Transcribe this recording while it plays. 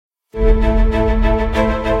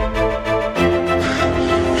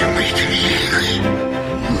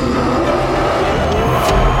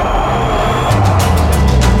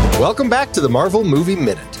Welcome back to the Marvel Movie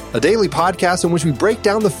Minute, a daily podcast in which we break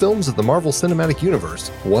down the films of the Marvel Cinematic Universe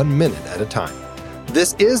 1 minute at a time.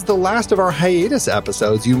 This is the last of our hiatus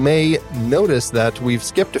episodes. You may notice that we've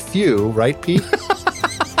skipped a few, right, Pete?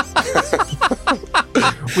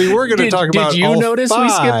 We were going to talk about Did you notice we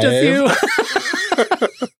skipped a few?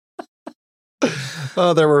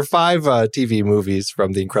 There were 5 TV movies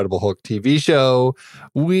from the Incredible Hulk TV show.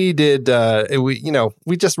 We did,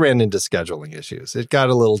 we just ran into scheduling issues. It got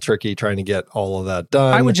a little tricky trying to get all of that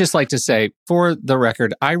done. I would just like to say, for the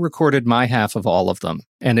record, I recorded my half of all of them,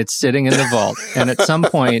 and it's sitting in the vault. And at some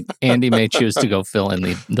point, Andy may choose to go fill in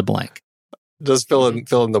the blank. Just fill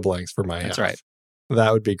in the blanks for my half. That's right.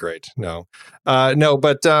 That would be great.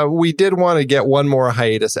 But we did want to get one more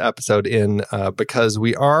hiatus episode in because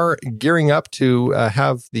we are gearing up to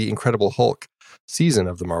have the Incredible Hulk season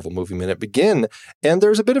of the Marvel Movie Minute begin, and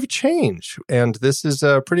there's a bit of a change, and this is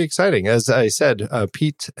pretty exciting. As I said,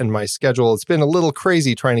 Pete and my schedule, it's been a little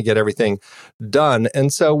crazy trying to get everything done,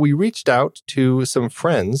 and so we reached out to some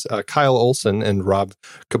friends, Kyle Olson and Rob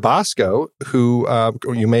Cabasco, who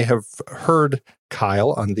you may have heard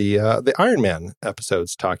Kyle on the Iron Man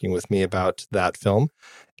episodes talking with me about that film,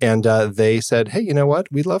 and they said, "Hey, you know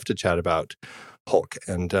what? We'd love to chat about Hulk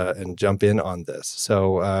and jump in on this."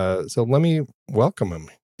 So let me welcome him.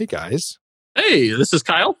 Hey guys. Hey, this is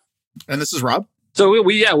Kyle, and this is Rob. So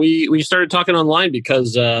we started talking online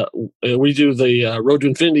because we do the Road to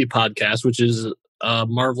Infinity podcast, which is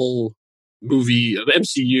Marvel movie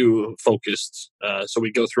MCU focused. So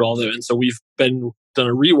we go through all of them, and so we've done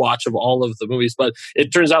a rewatch of all of the movies. But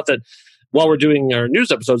it turns out that while we're doing our news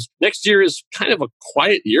episodes, next year is kind of a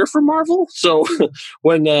quiet year for Marvel. So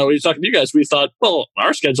when we were talking to you guys, we thought, well,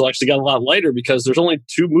 our schedule actually got a lot lighter because there's only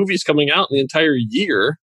 2 movies coming out in the entire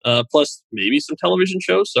year, plus maybe some television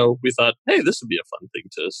shows. So we thought, hey, this would be a fun thing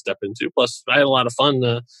to step into. Plus, I had a lot of fun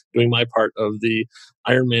doing my part of the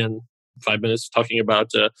Iron Man 5 minutes talking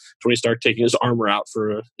about Tony Stark taking his armor out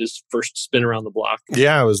for his first spin around the block.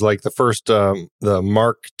 Yeah, it was like the first, the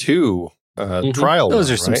Mark II trial. Those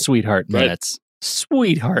one, are some right? sweetheart minutes.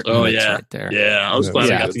 Sweetheart minutes right there. Yeah, I was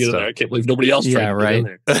glad I got to get in there. I can't believe nobody else tried to get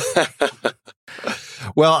in there.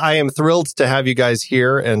 Well, I am thrilled to have you guys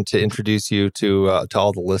here and to introduce you to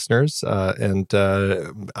all the listeners. I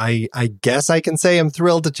guess I can say I'm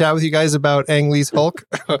thrilled to chat with you guys about Ang Lee's Hulk.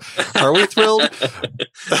 Are we thrilled?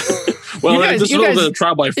 Well, this is a little bit of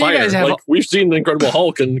trial by fire. Like, we've seen the Incredible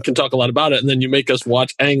Hulk and can talk a lot about it, and then you make us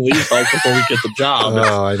watch Ang Lee's Hulk before we get the job.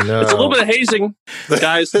 Oh, I know. It's a little bit of hazing,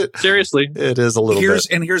 guys. Seriously. It is a little bit.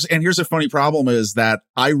 And here's a funny problem is that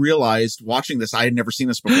I realized watching this, I had never seen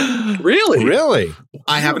this before. Really?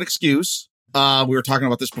 I have an excuse. We were talking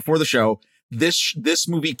about this before the show. This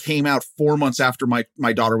movie came out 4 months after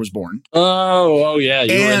my daughter was born. Oh yeah.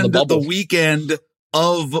 You were in the bubble. The weekend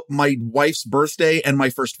of my wife's birthday and my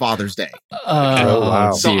first Father's Day. Oh,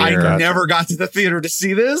 wow. So I never got to the theater to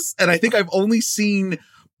see this. And I think I've only seen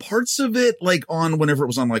parts of it like on whenever it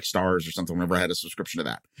was on like Stars or something, whenever I had a subscription to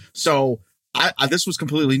that. So I this was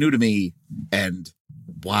completely new to me, and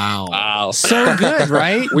wow. So good,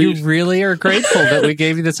 right? We really are grateful that we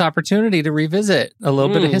gave you this opportunity to revisit a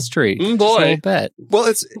little bit of history. Boy.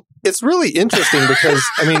 Well, it's really interesting because,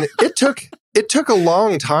 I mean, it took a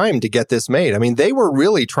long time to get this made. I mean, they were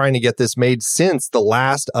really trying to get this made since the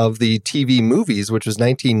last of the TV movies, which was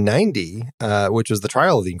 1990, which was the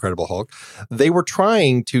trial of the Incredible Hulk. They were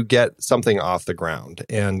trying to get something off the ground,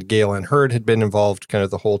 and Gale Ann Hurd had been involved kind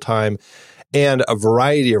of the whole time. And a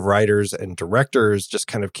variety of writers and directors just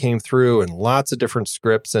kind of came through, and lots of different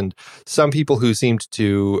scripts, and some people who seemed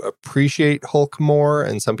to appreciate Hulk more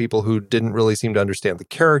and some people who didn't really seem to understand the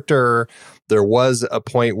character. There was a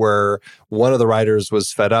point where one of the writers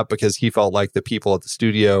was fed up because he felt like the people at the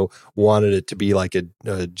studio wanted it to be like a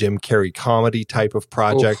Jim Carrey comedy type of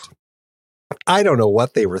project. Oof. I don't know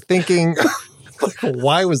what they were thinking. Like,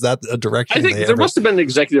 why was that a direction? I think there must have been an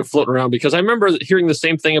executive floating around, because I remember hearing the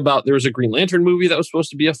same thing about there was a Green Lantern movie that was supposed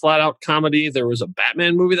to be a flat out comedy. There was a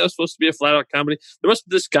Batman movie that was supposed to be a flat out comedy.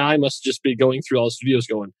 This guy must just be going through all the studios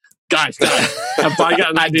going, guys, have I got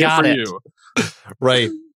an idea for you? Right.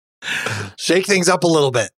 Shake things up a little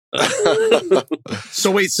bit.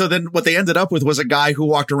 So then what they ended up with was a guy who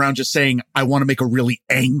walked around just saying, I want to make a really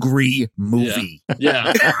angry movie.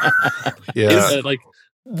 Yeah. Yeah. Like,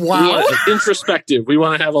 Wow. Introspective. We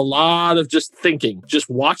want to have a lot of just thinking, just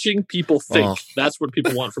watching people think. Oh. That's what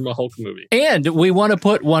people want from a Hulk movie. And we want to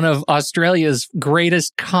put one of Australia's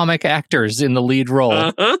greatest comic actors in the lead role.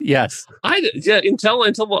 Uh-huh. Yes.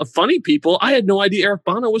 Until funny people, I had no idea Eric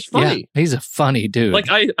Bana was funny. Yeah, he's a funny dude. Like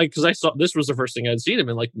because I saw this was the first thing I'd seen him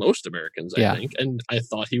in, like most Americans, I think, and I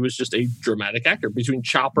thought he was just a dramatic actor. Between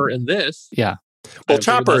Chopper and this, yeah. Well,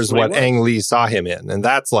 Chopper is what Ang Lee saw him in, and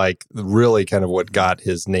that's like really kind of what got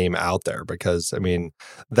his name out there, because I mean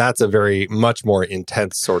that's a very much more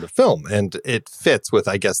intense sort of film, and it fits with,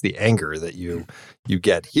 I guess, the anger that you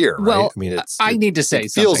get here. Right? Well, I mean, I need to say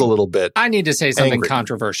it feels something. a little bit. I need to say something angry.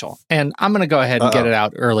 Controversial, and I'm going to go ahead and get it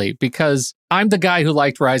out early because I'm the guy who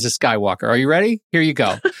liked Rise of Skywalker. Are you ready? Here you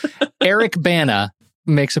go. Eric Bana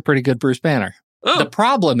makes a pretty good Bruce Banner. Oh. The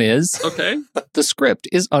problem is, the script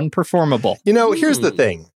is unperformable. You know, here's the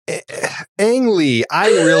thing. Ang Lee,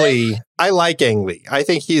 I like Ang Lee. I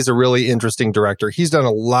think he's a really interesting director. He's done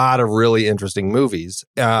a lot of really interesting movies.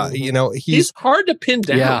 You know, he's hard to pin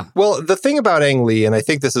down. Yeah. Well, the thing about Ang Lee, and I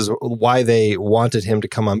think this is why they wanted him to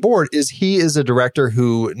come on board, is he is a director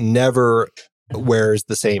who never wears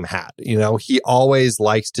the same hat. You know, he always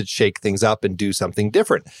likes to shake things up and do something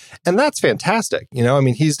different. And that's fantastic. You know, I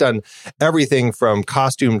mean, he's done everything from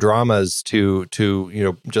costume dramas to you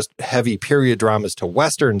know, just heavy period dramas to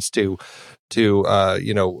Westerns to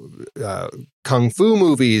kung fu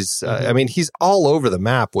movies. I mean, he's all over the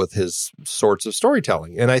map with his sorts of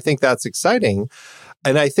storytelling. And I think that's exciting.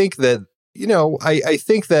 And I think that, you know, I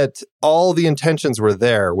think that all the intentions were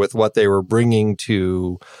there with what they were bringing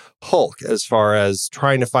to Hulk, as far as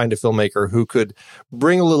trying to find a filmmaker who could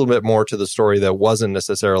bring a little bit more to the story that wasn't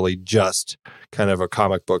necessarily just kind of a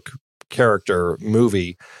comic book character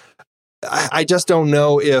movie. I just don't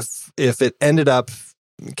know if it ended up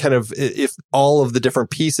kind of, if all of the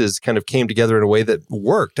different pieces kind of came together in a way that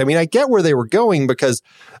worked. I mean, I get where they were going, because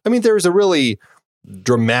I mean, there's a really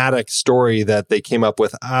dramatic story that they came up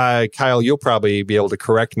with. Kyle, you'll probably be able to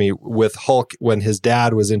correct me, with Hulk when his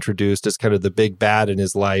dad was introduced as kind of the big bad in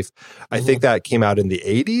his life. I think that came out in the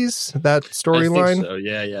 80s, that storyline. So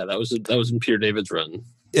yeah, that was in Peter David's run.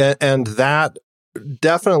 And that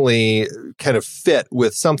definitely kind of fit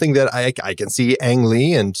with something that I can see Ang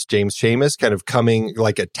Lee and James Schamus kind of coming,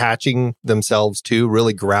 like attaching themselves to,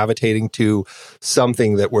 really gravitating to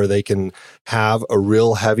something that where they can have a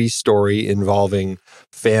real heavy story involving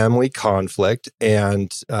family conflict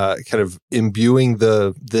and kind of imbuing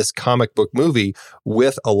this comic book movie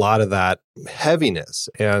with a lot of that heaviness.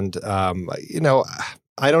 And, you know,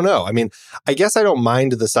 I don't know. I mean, I guess I don't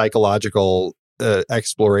mind the psychological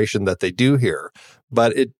exploration that they do here,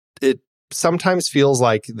 but it sometimes feels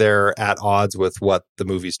like they're at odds with what the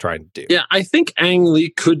movie's trying to do. Yeah, I think Ang Lee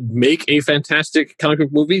could make a fantastic comic book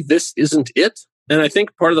movie. This isn't it. And I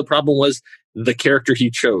think part of the problem was the character he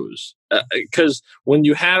chose. Because when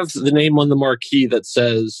you have the name on the marquee that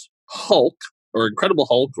says Hulk, or Incredible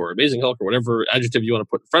Hulk, or Amazing Hulk, or whatever adjective you want to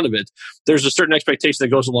put in front of it, there's a certain expectation that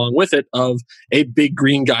goes along with it of a big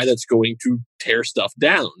green guy that's going to tear stuff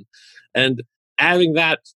down. And having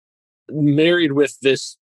that married with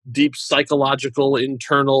this deep psychological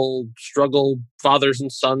internal struggle, fathers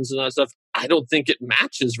and sons and that stuff, I don't think it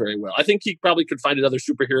matches very well. I think he probably could find another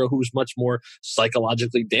superhero who's much more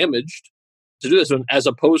psychologically damaged to do this one, as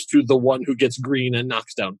opposed to the one who gets green and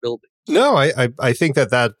knocks down buildings. No, I think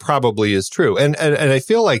that probably is true. And I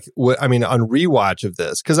feel like, I mean, on rewatch of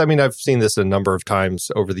this, because I mean, I've seen this a number of times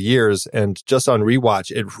over the years, and just on rewatch,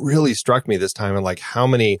 it really struck me this time, and like how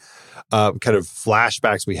many kind of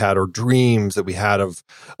flashbacks we had, or dreams that we had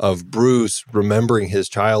of Bruce remembering his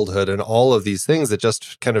childhood and all of these things that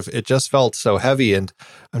just kind of, it just felt so heavy. And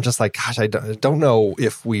I'm just like, gosh, I don't know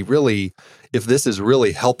if this is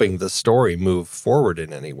really helping the story move forward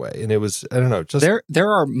in any way. And it was, I don't know, just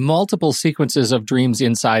there are multiple sequences of dreams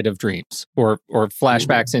inside of dreams, or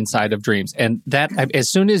flashbacks inside of dreams. And that, as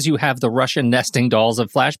soon as you have the Russian nesting dolls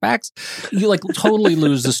of flashbacks, you like totally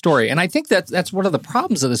lose the story. And I think that's one of the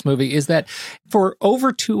problems of this movie, is that for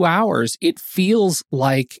over 2 hours, it feels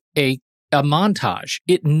like a montage.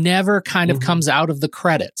 It never kind of comes out of the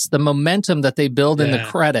credits. The momentum that they build in the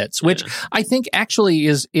credits, which I think actually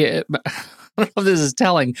is, I don't know if this is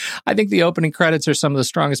telling. I think the opening credits are some of the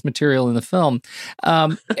strongest material in the film.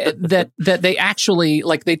 That they actually,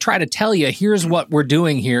 like, they try to tell you, here's what we're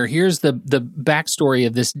doing here. Here's the backstory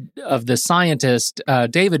of the scientist,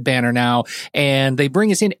 David Banner now, and they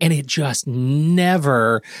bring us in, and it just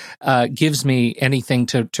never gives me anything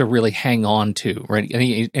to really hang on to, right?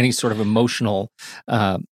 Any sort of emotional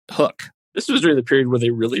hook. This was during the period where they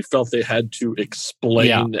really felt they had to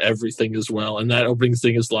explain everything as well. And that opening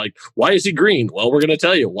thing is like, why is he green? Well, we're going to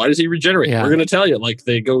tell you. Why does he regenerate? We're going to tell you. Like,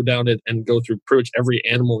 they go down it and go through pretty much every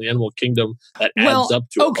animal in the animal kingdom that adds up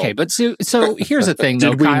to okay, but so here's the thing,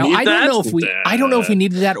 though, Kyle. I don't know if we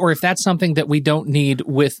needed that, or if that's something that we don't need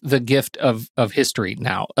with the gift of history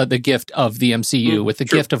now, the gift of the MCU, with the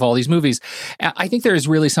gift of all these movies. I think there is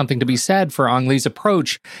really something to be said for Ang Lee's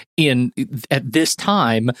approach at this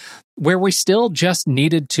time, where we still just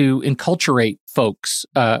needed to enculturate folks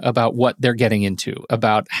about what they're getting into,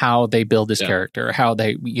 about how they build this character, how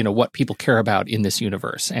they, what people care about in this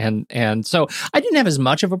universe. And so I didn't have as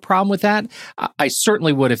much of a problem with that. I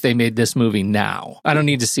certainly would if they made this movie now. I don't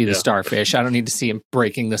need to see the starfish. I don't need to see him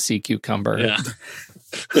breaking the sea cucumber. Yeah.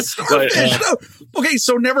 Okay,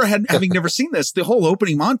 so having never seen this, the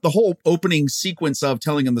whole opening sequence of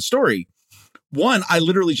telling him the story. One, I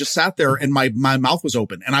literally just sat there and my mouth was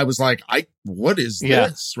open and I was like, what is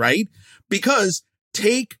this? Right? Because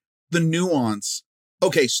take the nuance.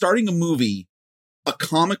 Okay, starting a movie, a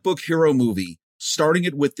comic book hero movie, starting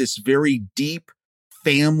it with this very deep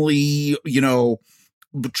family,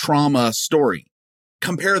 trauma story.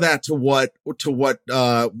 Compare that to what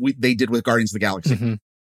they did with Guardians of the Galaxy.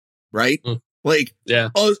 Right? Like,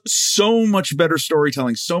 so much better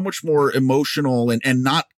storytelling, so much more emotional and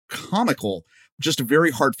not comical, just very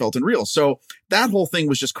heartfelt and real. So that whole thing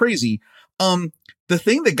was just crazy. The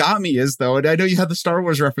thing that got me is, though, and I know you had the Star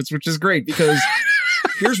Wars reference, which is great, because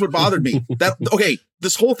here's what bothered me.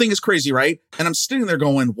 This whole thing is crazy, right? And I'm sitting there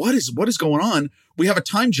going, what is going on? We have a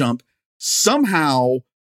time jump. Somehow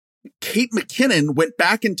Kate McKinnon went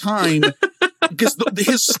back in time because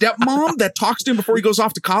his stepmom that talks to him before he goes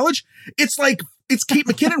off to college, it's Kate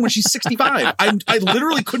McKinnon when she's 65. I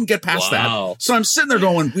literally couldn't get past that. So I'm sitting there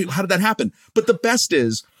going, wait, how did that happen? But the best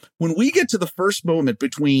is when we get to the first moment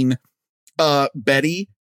between Betty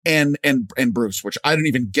and Bruce, which I didn't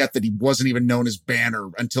even get that he wasn't even known as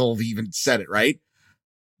Banner until he even said it, right?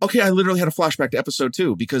 Okay, I literally had a flashback to episode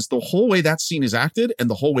 2 because the whole way that scene is acted and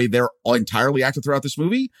the whole way they're entirely acted throughout this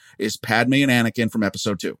movie is Padme and Anakin from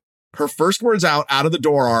episode 2. Her first words out of the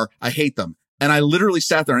door are, I hate them. And I literally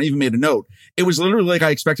sat there and I even made a note. It was literally like I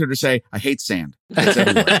expected her to say, I hate sand. It's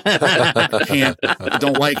everywhere. I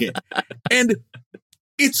don't like it. And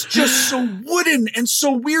it's just so wooden and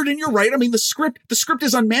so weird. And you're right. I mean, the script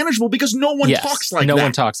is unmanageable because no one talks like that. No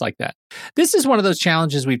one talks like that. This is one of those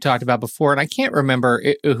challenges we've talked about before. And I can't remember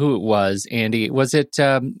who it was, Andy. Was it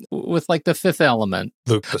with like The Fifth Element?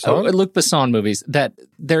 Luc Besson? Luc Besson movies. That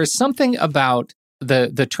there's something about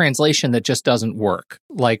the translation that just doesn't work.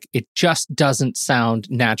 Like, it just doesn't sound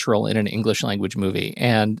natural in an English language movie.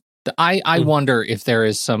 And I wonder if there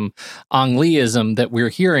is some Ang Leeism that we're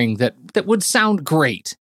hearing that would sound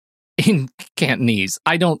great in Cantonese.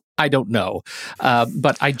 I don't know.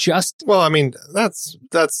 But I just... Well, I mean, that's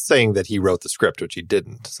saying that he wrote the script, which he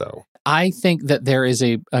didn't, so... I think that there is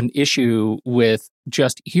an issue with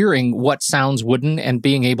just hearing what sounds wooden and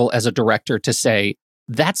being able as a director to say,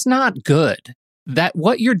 that's not good. That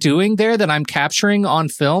what you're doing there that I'm capturing on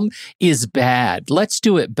film is bad. Let's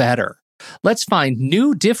do it better. Let's find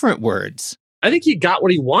new, different words. I think he got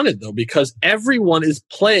what he wanted, though, because everyone is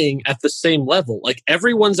playing at the same level. Like,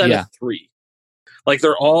 everyone's at a 3. Like,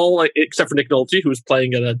 they're all, like, except for Nick Nolte, who's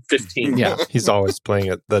playing at a 15. Yeah, he's always playing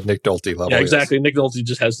at the Nick Nolte level. Yeah, exactly. Yes. Nick Nolte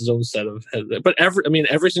just has his own set of... But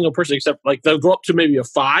every single person, except, like, they'll go up to maybe a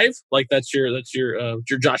 5. Like, that's your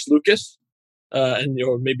Josh Lucas. And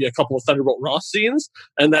maybe a couple of Thunderbolt Ross scenes,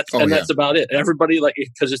 and that's about it. Everybody, like,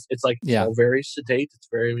 because it's like all very sedate. It's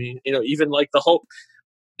very, even like the Hulk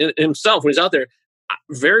himself when he's out there,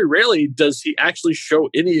 very rarely does he actually show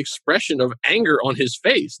any expression of anger on his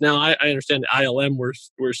face. Now, I understand ILM,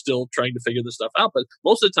 we're still trying to figure this stuff out, but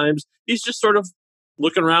most of the times he's just sort of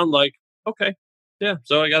looking around like, okay, yeah,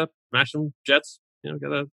 so I gotta smash some jets,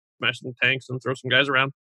 gotta smash some tanks and throw some guys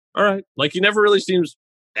around. All right, like he never really seems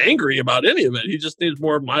angry about any of it. He just needs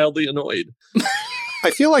more mildly annoyed.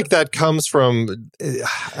 I feel like that comes from,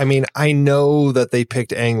 I mean, I know that they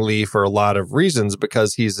picked Ang Lee for a lot of reasons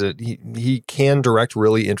because he can direct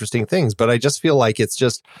really interesting things, but I just feel like it's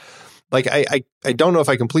just like, I don't know if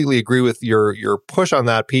I completely agree with your push on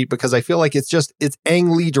that, Pete, because I feel like it's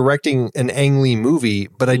Ang Lee directing an Ang Lee movie,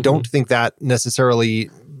 but I don't think that necessarily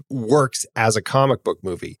works as a comic book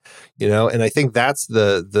movie, and I think that's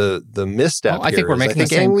the misstep. I think we're making the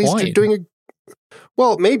same point.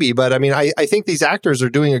 Well, maybe, but I mean, I think these actors are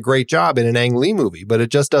doing a great job in an Ang Lee movie, but it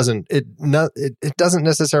just doesn't it doesn't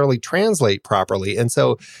necessarily translate properly. And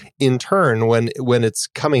so, in turn, when it's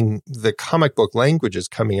coming, the comic book language is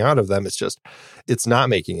coming out of them, it's not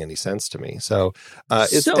making any sense to me. So,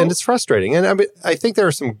 it's frustrating. And I mean, I think there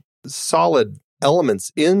are some solid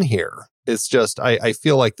elements in here. It's just I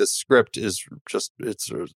feel like the script is just it's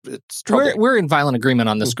troubling. We're in violent agreement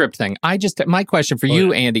on the script thing. My question for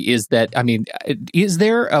you, Andy, is that, I mean, is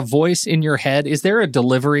there a voice in your head? Is there a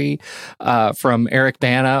delivery from Eric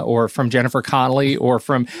Bana or from Jennifer Connelly or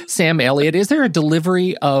from Sam Elliott? Is there a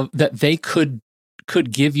delivery that they could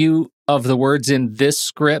give you of the words in this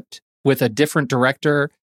script with a different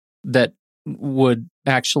director that would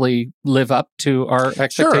actually live up to our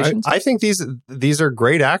expectations? Sure. I think these are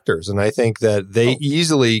great actors, and I think that they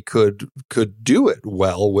easily could do it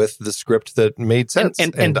well with the script that made sense.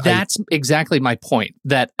 And that's exactly my point,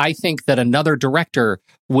 that I think that another director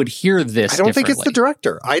would hear this. I don't think it's the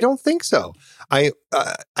director. I don't think so.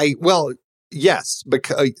 Yes,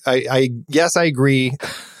 because I agree.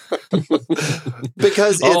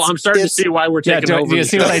 Because I'm starting to see why we're taking over. Do you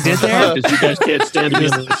see what I did there? Because you guys can't stand to be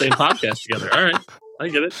in the same podcast together. All right, I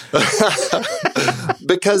get it.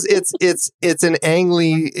 Because it's an Ang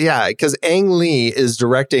Lee, because Ang Lee is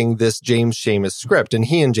directing this James Schamus script, and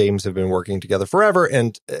he and James have been working together forever.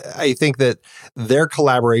 And I think that their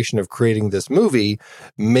collaboration of creating this movie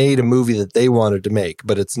made a movie that they wanted to make,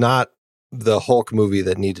 but it's not the Hulk movie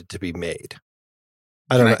that needed to be made.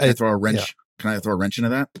 I don't know. Can I throw a wrench? Yeah. Can I throw a wrench into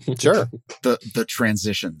that? Sure. The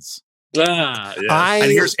transitions. Yeah.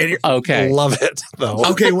 I love it though.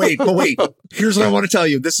 Okay, wait. Here's what I want to tell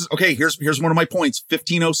you. This is okay. Here's one of my points.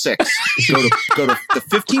 15:06. Go to the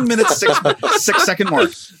 15 minutes 6 second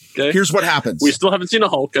mark. Okay. Here's what happens. We still haven't seen a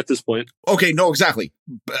Hulk at this point. Okay, no, exactly.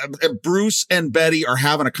 Bruce and Betty are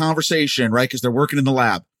having a conversation, right? Because they're working in the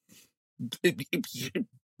lab.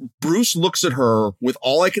 Bruce looks at her with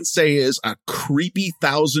all I can say is a creepy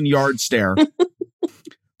 1,000-yard stare.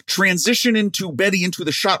 Transition into Betty into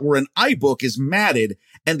the shot where an iBook is matted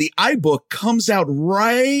and the iBook comes out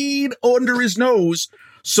right under his nose.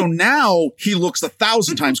 So now he looks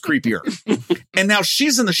 1,000 times creepier. And now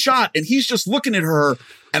she's in the shot and he's just looking at her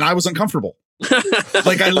and I was uncomfortable.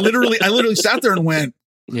 Like I literally sat there and went,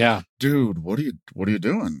 yeah, dude, what are you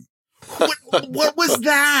doing? What was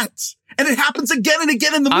that? And it happens again and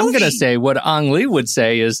again in the movie. I'm going to say what Ang Lee would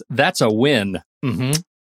say is that's a win. Mm-hmm.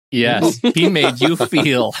 Yes, he made you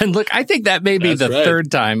feel. And look, I think that may be the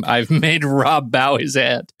third time I've made Rob bow his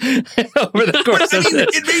head over the course of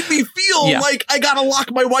this. It made me feel like I got to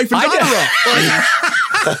lock my wife and daughter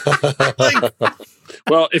up.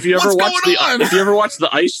 Well, if you ever watch the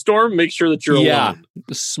Ice Storm, make sure that you're alone.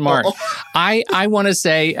 Smart. I want to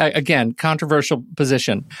say again, controversial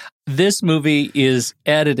position. This movie is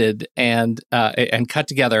edited and cut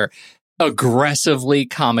together aggressively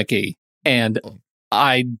comic-y, and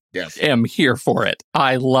I am here for it.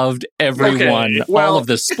 I loved everyone, all of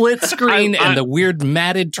the split screen and the weird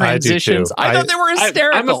matted transitions. I thought they were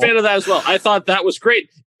hysterical. I'm a fan of that as well. I thought that was great.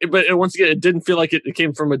 But once again, it didn't feel like it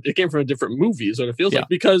came from a different movie is what it feels like,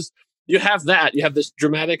 because you have this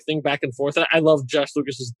dramatic thing back and forth. I love Josh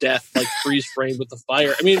Lucas's death, like freeze frame with the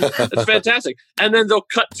fire. I mean, it's fantastic. And then they'll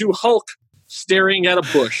cut to Hulk staring at a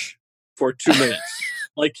bush for 2 minutes.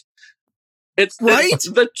 Like it's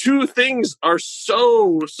the two things are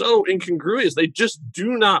so incongruous. They just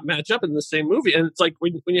do not match up in the same movie. And it's like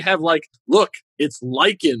when you have like, look, it's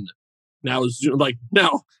Lycan now.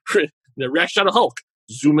 The reaction shot of Hulk.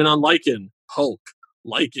 Zoom in on Lycan, Hulk.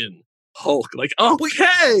 Like,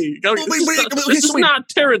 okay. This is not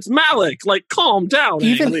Terrence Malick. Like, calm down.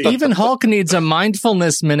 Even Hulk needs a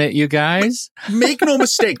mindfulness minute, you guys. Make no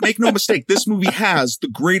mistake. This movie has the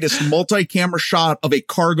greatest multi-camera shot of a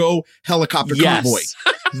cargo helicopter convoy.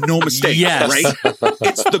 No mistake, right?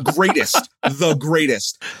 It's the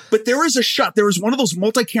greatest. But there is one of those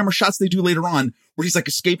multi-camera shots they do later on where he's like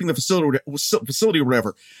escaping the facility or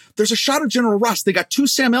whatever. There's a shot of General Ross. They got two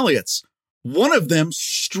Sam Elliots. One of them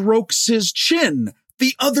strokes his chin.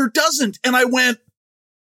 The other doesn't. And I went,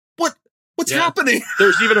 what's happening?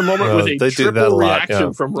 There's even a moment with a triple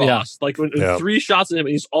reaction from Ross. Like when 3 shots of him,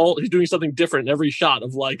 he's doing something different in every shot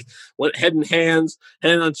of like head and hands,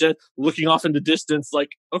 hand on chin, looking off into distance.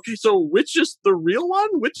 Like, okay, so which is the real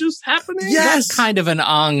one? Which is happening? Yes. That's kind of an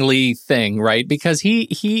Ang Lee thing, right? Because he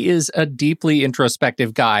is a deeply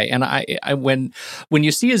introspective guy. And I when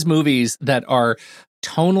you see his movies that are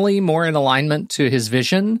tonally more in alignment to his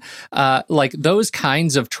vision. Like those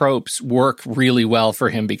kinds of tropes work really well for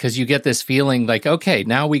him because you get this feeling like, okay,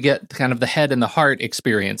 now we get kind of the head and the heart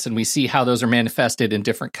experience, and we see how those are manifested in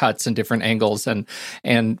different cuts and different angles.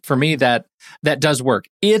 And for me, that does work.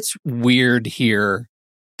 It's weird here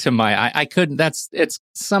to I couldn't, it's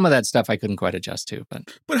some of that stuff I couldn't quite adjust to,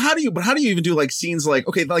 but how do you even do like scenes like,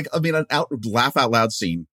 okay, like, I mean, an laugh out loud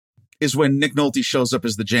scene is when Nick Nolte shows up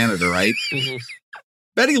as the janitor, right? Mm-hmm.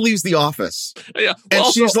 Betty leaves the office, yeah, and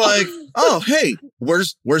she's like, "Oh, hey,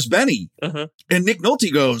 where's Benny?" Uh-huh. And Nick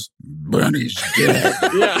Nolte goes, "Benny's dead."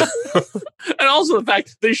 Yeah, and also the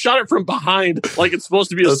fact they shot it from behind, like it's supposed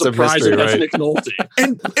to be a surprise that that's Nick Nolte.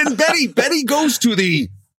 And Betty goes to the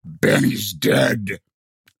Benny's dead.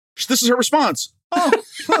 This is her response. Oh,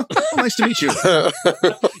 nice to meet you.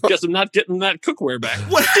 Guess I'm not getting that cookware back.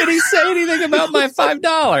 What did he say anything about my $5?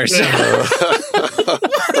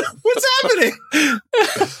 What's happening?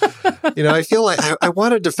 I feel like I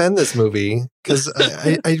want to defend this movie because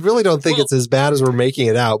I really don't think it's as bad as we're making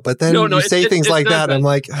it out. But then you say things like that, and I'm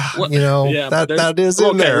like, that is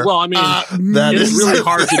in there. Well, I mean, it's really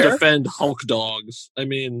hard to defend Hulk dogs. I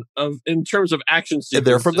mean, in terms of action sequences.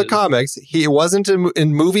 They're from the comics. He wasn't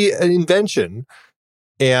in movie invention.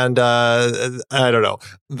 And I don't know.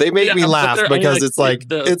 They make me laugh because it's like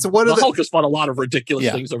it's one of the Hulk has fought a lot of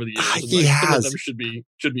ridiculous things over the years. He has. Some of them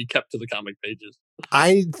should be kept to the comic pages.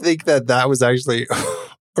 I think that was actually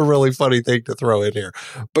a really funny thing to throw in here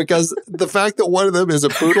because the fact that one of them is a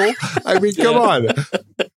poodle. I mean, come on.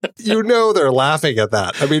 They're laughing at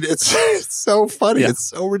that. I mean, it's so funny. Yeah. It's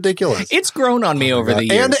so ridiculous. It's grown on me over the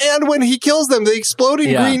years. And when he kills them, the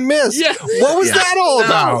exploding green mist. Yeah. What was that all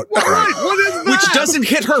about? Right. What is that? Which doesn't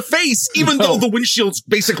hit her face, even though the windshield's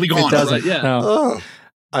basically gone. It doesn't. Right, yeah. No. Oh,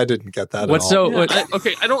 I didn't get that at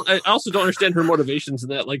all. I also don't understand her motivations in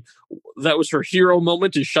that. Like, that was her hero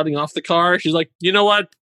moment, is shutting off the car. She's like, you know what?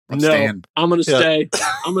 I'm going to stay.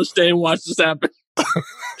 I'm going to stay and watch this happen.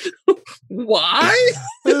 Why?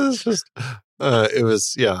 It was just,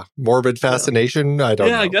 morbid fascination. I don't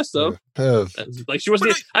know. I guess so. Like she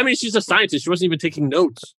wasn't, she's a scientist. She wasn't even taking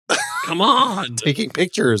notes. Come on. Taking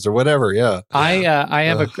pictures or whatever. Yeah. I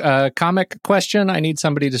have a comic question. I need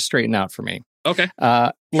somebody to straighten out for me. Okay.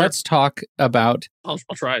 Let's talk about I'll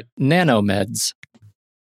try. Nanomeds.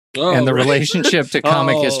 And the relationship to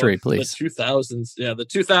comic history, please. The 2000s. Yeah, the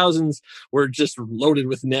 2000s were just loaded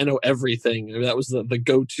with nano everything. That was the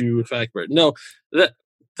go-to factor. No,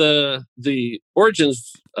 the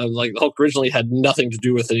origins of like the Hulk originally had nothing to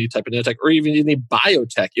do with any type of nanotech or even any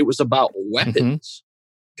biotech. It was about weapons.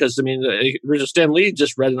 Because, original Stan Lee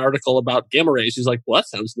just read an article about gamma rays. He's like, well, that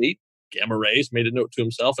sounds neat. Gamma rays, made a note to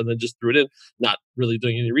himself and then just threw it in, not really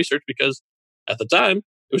doing any research because at the time,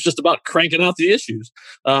 it was just about cranking out the issues.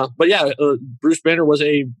 Bruce Banner was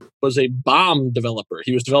a bomb developer.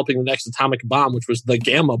 He was developing the next atomic bomb, which was the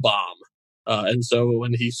gamma bomb. And so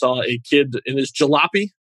when he saw a kid in his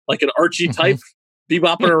jalopy, like an Archie type,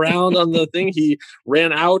 bebopping around on the thing, he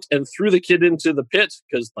ran out and threw the kid into the pit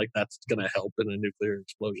because that's going to help in a nuclear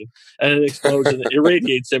explosion. And it explodes and it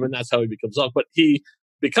irradiates him, and that's how he becomes Hulk. But he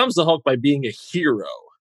becomes the Hulk by being a hero.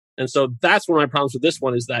 And so that's one of my problems with this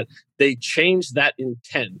one is that they changed that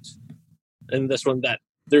intent. And this one, that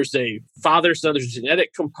there's a father-son, there's a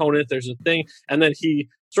genetic component, there's a thing, and then he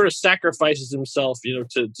sort of sacrifices himself,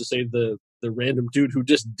 to save the random dude who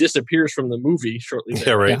just disappears from the movie shortly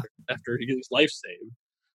after he gets his life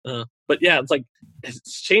saved.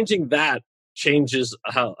 It's changing that changes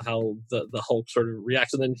how the Hulk sort of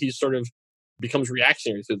reacts, and then he sort of becomes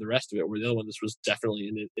reactionary through the rest of it. Where the other one, this was definitely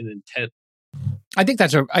an intent. I think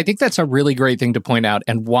that's a really great thing to point out,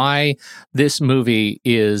 and why this movie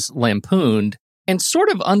is lampooned and sort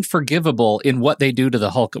of unforgivable in what they do to the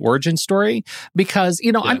Hulk origin story. Because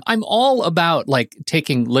I'm all about like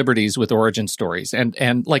taking liberties with origin stories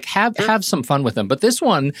and like have some fun with them. But this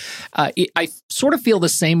one, I sort of feel the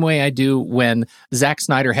same way I do when Zack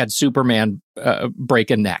Snyder had Superman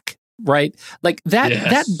break a neck. Right? Like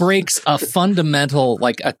that breaks a fundamental,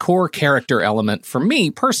 like a core character element for me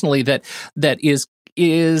personally that is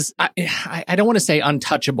I don't want to say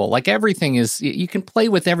untouchable. Like everything is, you can play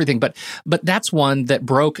with everything, but that's one that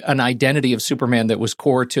broke an identity of Superman that was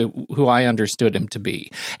core to who I understood him to be.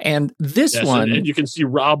 And this one, and you can see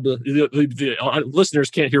Rob. The listeners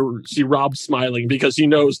can't see Rob smiling because he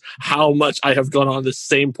knows how much I have gone on the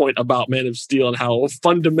same point about Man of Steel and how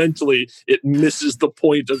fundamentally it misses the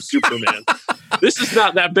point of Superman. This is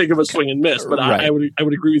not that big of a swing and miss, but right. I would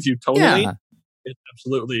agree with you totally. Yeah. It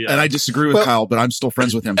absolutely. And I disagree with Kyle, but I'm still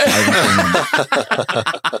friends with him. So I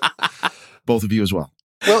Both of you as well.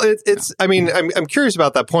 Well, it's. I mean, I'm curious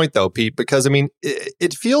about that point though, Pete, because I mean,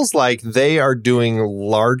 it feels like they are doing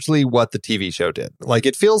largely what the TV show did. Like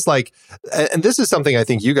it feels like, and this is something I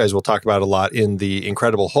think you guys will talk about a lot in the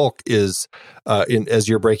Incredible Hulk. Is as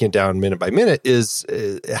you're breaking it down minute by minute, is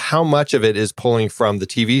how much of it is pulling from the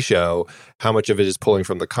TV show, how much of it is pulling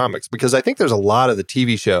from the comics. Because I think there's a lot of the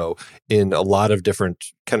TV show in a lot of different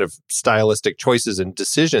kind of stylistic choices and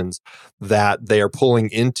decisions that they are pulling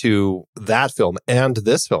into that film and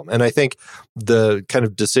this film. And I think the kind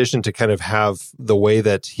of decision to kind of have the way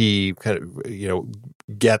that he kind of,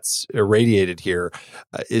 gets irradiated here,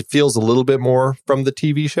 it feels a little bit more from the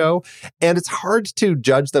TV show. And it's hard to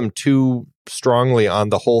judge them too strongly on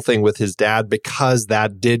the whole thing with his dad, because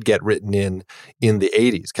that did get written in the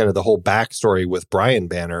 80s, kind of the whole backstory with Brian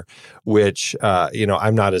Banner, which,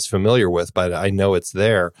 I'm not as familiar with, but I know it's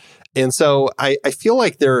there. And so I feel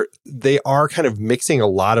like they are kind of mixing a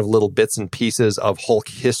lot of little bits and pieces of Hulk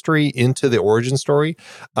history into the origin story.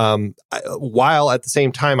 While at the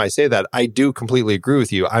same time I say that, I do completely agree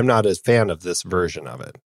with you. I'm not a fan of this version of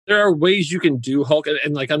it. There are ways you can do Hulk,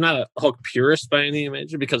 and like I'm not a Hulk purist by any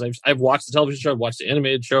means, because I've watched the television show, I've watched the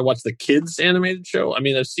animated show, I've watched the kids animated show. I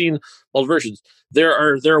mean, I've seen all versions. There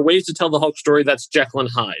are ways to tell the Hulk story that's Jekyll and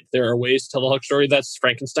Hyde. There are ways to tell the Hulk story that's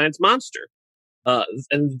Frankenstein's monster.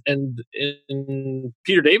 And in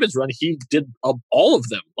Peter David's run, he did all of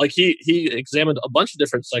them. Like he examined a bunch of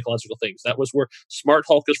different psychological things. That was where Smart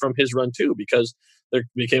Hulk is from his run too, because there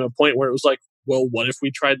became a point where it was like, well, what if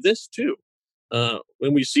we tried this too?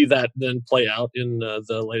 When we see that then play out in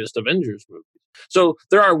the latest Avengers movie. So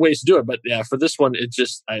there are ways to do it, but yeah, for this one, it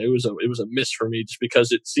was a miss for me, just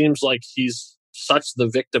because it seems like he's such the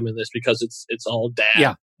victim in this, because it's all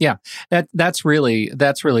dad. Yeah, that's really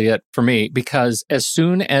it for me, because as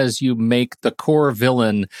soon as you make the core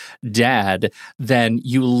villain dad, then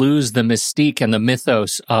you lose the mystique and the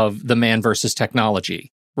mythos of the man versus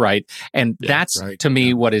technology. Right. And that's to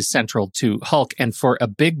me what is central to Hulk. And for a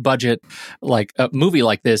big budget, like a movie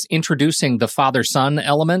like this, introducing the father-son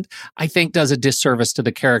element, I think does a disservice to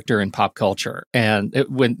the character in pop culture. And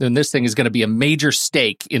when this thing is going to be a major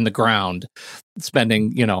stake in the ground,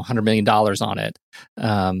 spending, $100 million on it,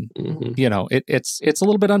 it's a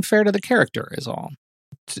little bit unfair to the character is all.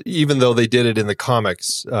 Even though they did it in the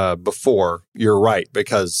comics before, you're right,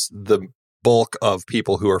 because the bulk of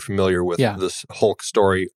people who are familiar with this Hulk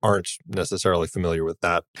story aren't necessarily familiar with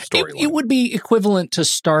that storyline. It would be equivalent to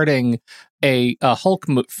starting a Hulk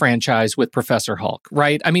franchise with Professor Hulk,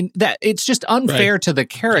 right? I mean, that it's just unfair to the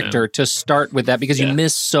character to start with that, because you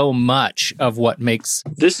miss so much of what makes...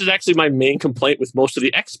 This is actually my main complaint with most of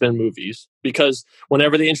the X-Men movies, because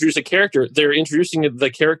whenever they introduce a character, they're introducing the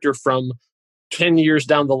character from 10 years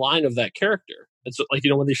down the line of that character. And so, like,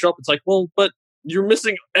 when they show up, it's like, well, but you're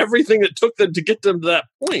missing everything that took them to get them to that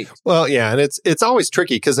point. Well, yeah, and it's always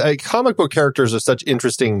tricky, because comic book characters are such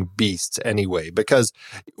interesting beasts anyway, because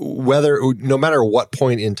no matter what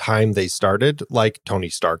point in time they started, like Tony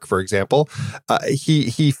Stark, for example,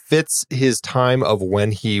 he fits his time of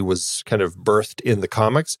when he was kind of birthed in the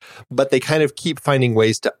comics, but they kind of keep finding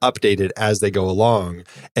ways to update it as they go along.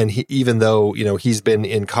 And even though, he's been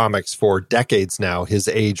in comics for decades now, his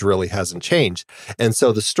age really hasn't changed. And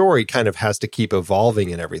so the story kind of has to keep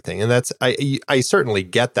evolving and everything. And that's, I certainly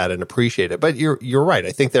get that and appreciate it. But you're right.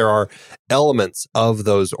 I think there are elements of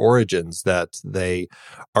those origins that they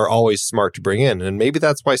are always smart to bring in. And maybe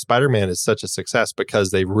that's why Spider-Man is such a success,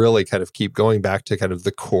 because they really kind of keep going back to kind of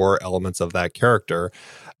the core elements of that character,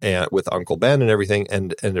 and with Uncle Ben and everything.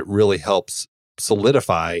 And it really helps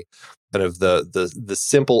solidify kind of the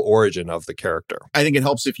simple origin of the character. I think it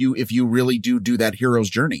helps if you really do that hero's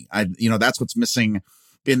journey. That's what's missing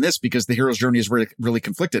in this, because the hero's journey is really, really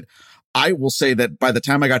conflicted. I will say that by the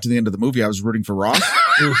time I got to the end of the movie, I was rooting for Ross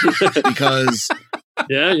because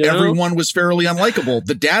everyone was fairly unlikable.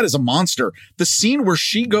 The dad is a monster. The scene where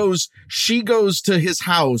she goes to his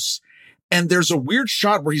house, and there's a weird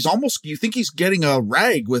shot where you think he's getting a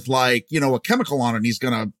rag with a chemical on it, and he's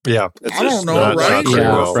gonna, I don't know, right?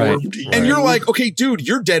 Right. And you're like, okay, dude,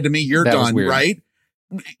 you're dead to me. You're done, right?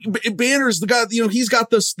 Banner's the guy, he's got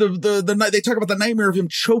this, they talk about the nightmare of him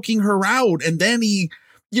choking her out. And then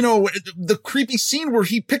the creepy scene where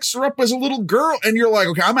he picks her up as a little girl, and you're like,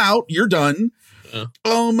 okay, I'm out. You're done. Yeah.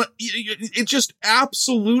 It just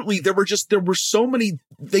absolutely, there were so many,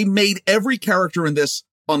 they made every character in this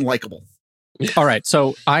unlikable. All right.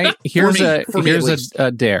 So here's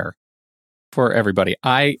a dare for everybody.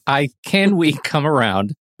 Can we come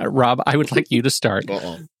around? Rob, I would like you to start.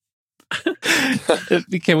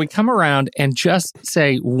 Can we come around and just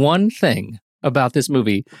say one thing about this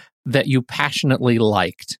movie that you passionately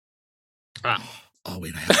liked? Oh,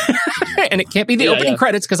 wait, I have And it can't be the opening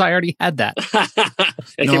credits because I already had that.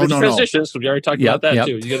 It can't be the transitions. We already talked about that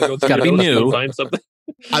too. You got to go through gotta be new. and find something.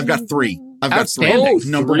 I've got three. Outstanding.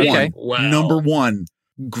 Number three. one. Okay. Wow. Number one.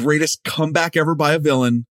 Greatest comeback ever by a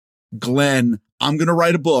villain. Glenn, I'm going to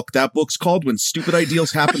write a book. That book's called When Stupid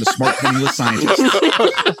Ideals Happen to Smart Penniless Scientists.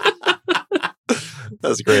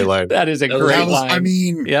 That's a great line. That is a great line. I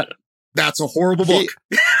mean, that's a horrible book.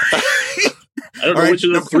 I don't know which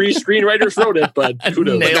of the three screenwriters wrote it, but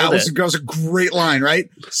kudos. That was a great line, right?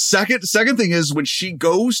 Second thing is when she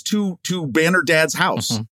goes to Banner Dad's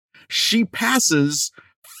house, she passes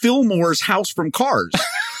Fillmore's house from Cars.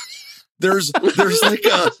 There's like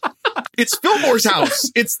it's Fillmore's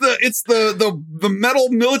house. It's the metal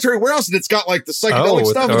military warehouse, and it's got like the psychedelic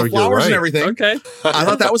stuff and the flowers and everything. Okay. I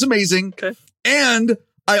thought that was amazing. Okay. And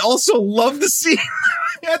I also love the scene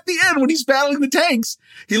at the end when he's battling the tanks.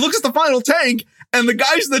 He looks at the final tank, and the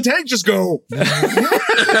guys in the tank just go, and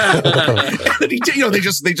then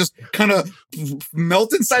they just kind of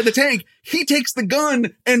melt inside the tank. He takes the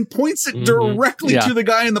gun and points it directly to the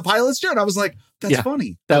guy in the pilot's chair. And I was like, that's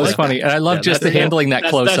funny. That was funny. And I love just the handling that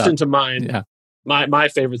close up. That's into mine. Yeah. My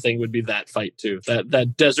favorite thing would be that fight too.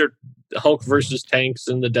 That desert Hulk versus tanks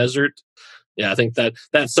in the desert. Yeah, I think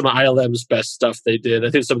that's some of ILM's best stuff they did.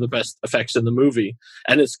 I think some of the best effects in the movie.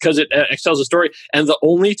 And it's because it excels the story. And the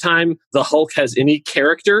only time the Hulk has any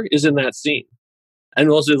character is in that scene. And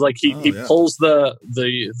also, like, he pulls the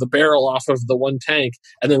barrel off of the one tank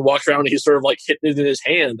and then walks around and he's sort of like hitting it in his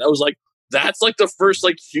hand. I was like, that's like the first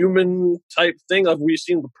like human type thing of we've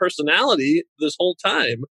seen the personality this whole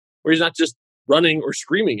time where he's not just running or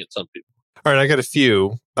screaming at some people. All right, I got a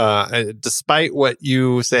few. Despite what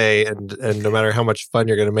you say, and no matter how much fun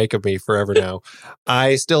you're going to make of me forever now,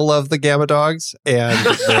 I still love the Gamma Dogs, and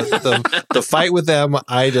the fight with them.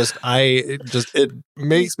 It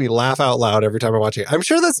makes me laugh out loud every time I watch it. I'm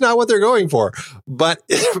sure that's not what they're going for, but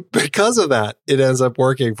because of that, it ends up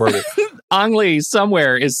working for me. Ang Lee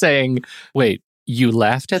somewhere is saying, "Wait, you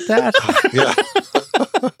laughed at that?" Yeah.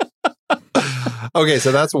 Okay,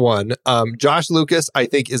 so that's one. Josh Lucas, I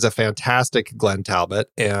think, is a fantastic Glenn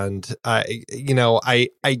Talbot, and I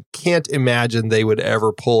can't imagine they would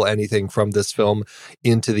ever pull anything from this film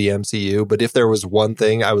into the MCU. But if there was one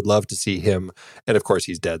thing, I would love to see him. And of course,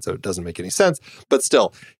 he's dead, so it doesn't make any sense. But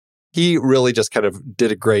still, he really just kind of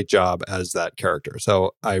did a great job as that character.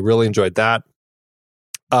 So I really enjoyed that.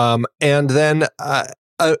 And then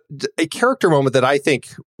a character moment that I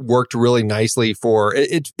think worked really nicely for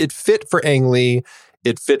it fit for Ang Lee,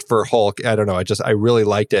 it fit for Hulk. I don't know. I really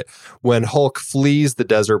liked it when Hulk flees the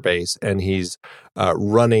desert base and he's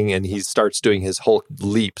running and he starts doing his Hulk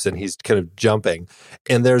leaps and he's kind of jumping.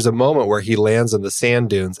 And there's a moment where he lands on the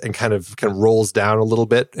sand dunes and kind of rolls down a little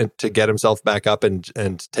bit to get himself back up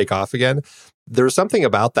and take off again. There's something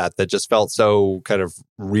about that just felt so kind of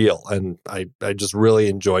real. And I just really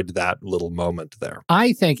enjoyed that little moment there.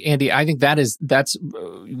 I think, Andy, that's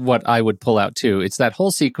what I would pull out too. It's that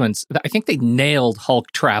whole sequence. I think they nailed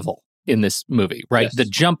Hulk travel in this movie, right? Yes, the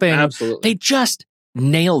jumping, absolutely. They just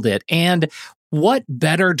nailed it. And what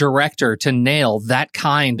better director to nail that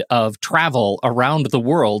kind of travel around the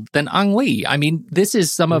world than Ang Lee? I mean, this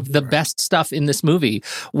is some of the best stuff in this movie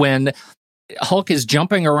when Hulk is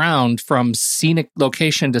jumping around from scenic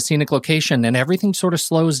location to scenic location and everything sort of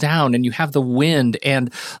slows down and you have the wind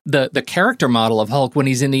and the character model of Hulk when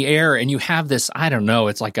he's in the air and you have this, I don't know,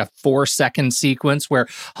 it's like a 4-second sequence where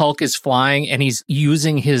Hulk is flying and he's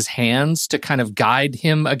using his hands to kind of guide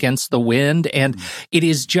him against the wind. And it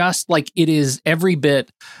is just like, it is every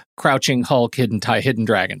bit Crouching Hulk, Hidden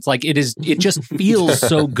Dragons. Like it just feels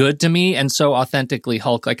so good to me and so authentically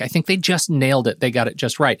Hulk. Like I think they just nailed it. They got it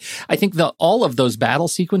just right. I think all of those battle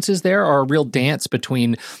sequences there are a real dance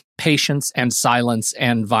between patience and silence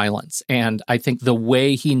and violence. And I think the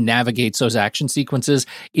way he navigates those action sequences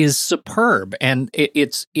is superb. And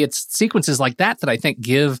it's sequences like that I think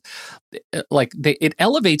give, it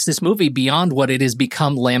elevates this movie beyond what it has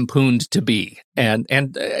become lampooned to be. And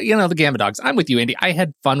the Gamma Dogs, I'm with you, Andy. I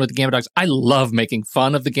had fun with the Gamma Dogs. I love making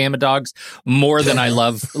fun of the Gamma Dogs more than I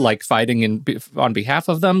love like fighting on behalf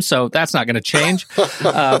of them. So that's not going to change.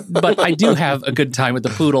 But I do have a good time with the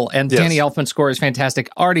Poodle. And Danny Elfman's score is fantastic.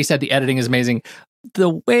 Already said the editing is amazing. The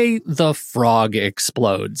way the frog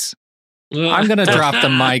explodes. I'm going to drop the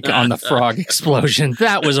mic on the frog explosion.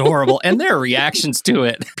 That was horrible. And their reactions to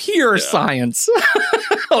it, pure science.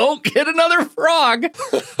 Oh, get another frog.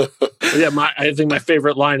 I think my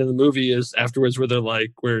favorite line in the movie is afterwards where I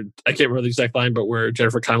can't remember the exact line, but where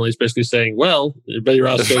Jennifer Connelly is basically saying, well, Betty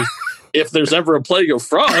Ross says, if there's ever a plague of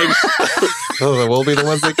frogs, Oh, we'll be the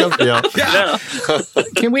ones that come. Yeah.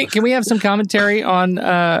 Can we have some commentary on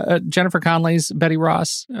Jennifer Connelly's Betty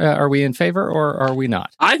Ross? Are we in favor or are we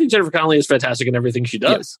not? I think Jennifer Connelly is fantastic in everything she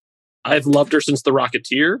does. Yes. I've loved her since The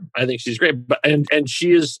Rocketeer. I think she's great, but and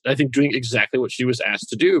she is, I think, doing exactly what she was asked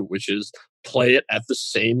to do, which is play it at the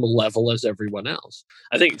same level as everyone else.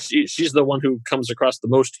 I think she's the one who comes across the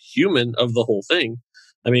most human of the whole thing.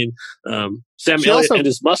 I mean, Sam Elliott and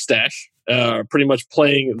his mustache pretty much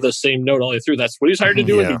playing the same note all the way through. That's what he's hired to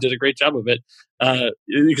do, and he did a great job of it.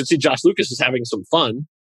 You can see Josh Lucas is having some fun,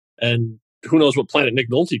 and who knows what planet Nick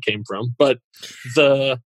Nolte came from. But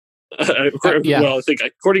well, I think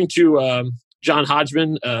according to John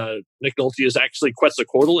Hodgman, Nick Nolte is actually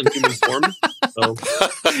Quetzalcoatl in human form. So.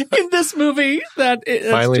 In this movie, that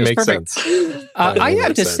finally makes sense. I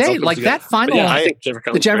have to say, like that final, I think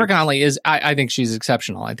Jennifer Connelly is. I think she's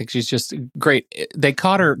exceptional. I think she's just great. They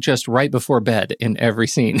caught her just right before bed in every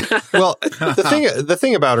scene. Well, the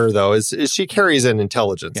thing about her though is she carries an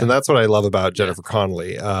intelligence, and that's what I love about Jennifer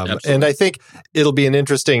Connelly. And I think it'll be an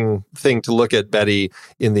interesting thing to look at Betty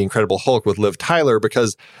in The Incredible Hulk with Liv Tyler,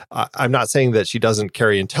 because I'm not saying that she doesn't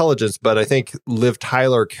carry intelligence, but I think Liv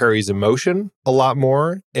Tyler carries emotion a lot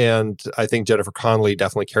more, and I think Jennifer Connelly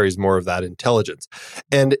definitely carries more of that intelligence.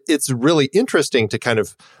 And it's really interesting to kind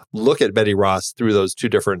of look at Betty Ross through those two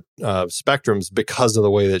different spectrums because of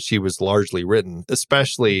the way that she was largely written,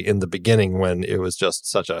 especially in the beginning when it was just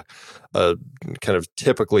such a kind of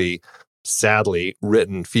typically sadly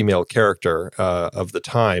written female character of the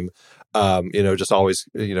time. Just always,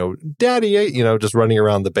 daddy, just running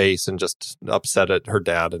around the base and just upset at her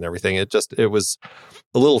dad and everything. It was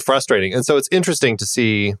a little frustrating. And so it's interesting to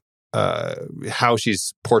see how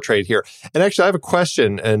she's portrayed here. And actually, I have a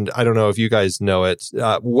question, and I don't know if you guys know it.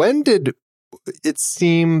 When did it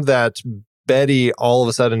seem that Betty all of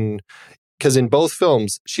a sudden, because in both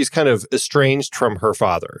films, she's kind of estranged from her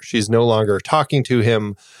father. She's no longer talking to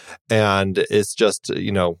him, and it's just,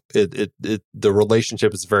 the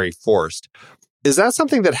relationship is very forced. Is that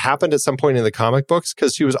something that happened at some point in the comic books?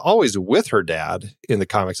 Because she was always with her dad in the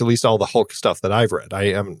comics, at least all the Hulk stuff that I've read. I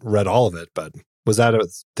haven't read all of it, but was that a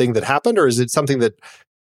thing that happened, or is it something that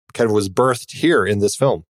kind of was birthed here in this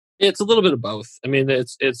film? It's a little bit of both. I mean, it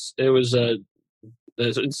was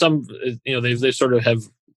in some, they sort of have,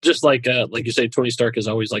 just like you say, Tony Stark is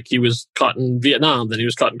always like, he was caught in Vietnam, then he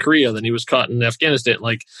was caught in Korea, then he was caught in Afghanistan.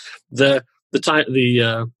 Like the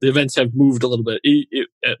events have moved a little bit.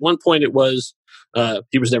 At one point it was,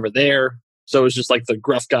 he was never there. So it was just like the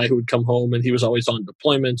gruff guy who would come home, and he was always on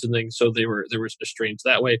deployment and things. So they were estranged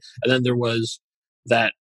that way. And then there was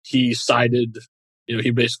that he sided, he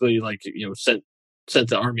basically sent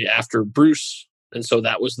the army after Bruce. And so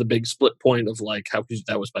that was the big split point of like, how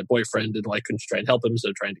that was my boyfriend, and why couldn't you try and help him instead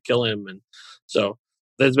of trying to kill him? And so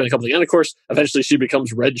there's been a couple of things. And of course, eventually she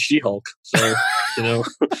becomes Red She-Hulk. So,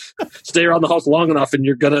 stay around the Hulk long enough and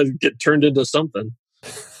you're going to get turned into something.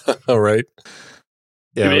 All right.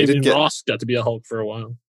 Yeah. Even Ross got to be a Hulk for a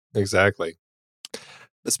while. Exactly.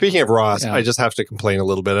 Speaking of Ross, I just have to complain a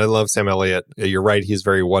little bit. I love Sam Elliott. You're right. He's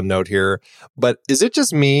very one note here. But is it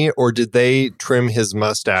just me, or did they trim his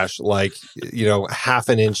mustache like, half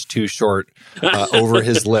an inch too short over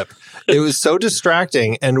his lip? It was so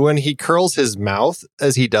distracting. And when he curls his mouth,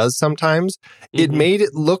 as he does sometimes, it made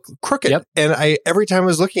it look crooked. Yep. And every time I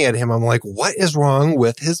was looking at him, I'm like, what is wrong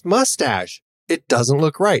with his mustache? It doesn't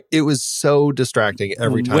look right. It was so distracting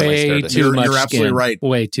every time I stared at him. You're absolutely right.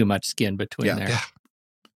 Way too much skin between there. Yeah.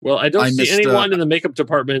 Well, I don't see anyone in the makeup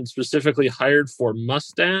department specifically hired for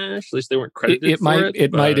mustache. At least they weren't credited for it.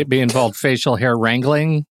 It might be involved facial hair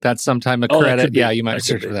wrangling. That's sometime a credit. Yeah, you might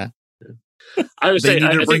search for that. I was saying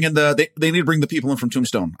they need to bring the people in from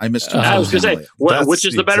Tombstone. I missed Tombstone. I was going to say, which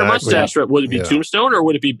is the better mustache? Would it be Tombstone or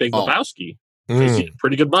would it be Big Lebowski?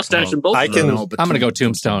 Pretty good mustache in both. I'm going to go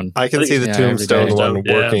Tombstone. I can see the Tombstone one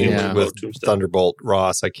working with Thunderbolt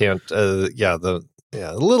Ross. I can't. A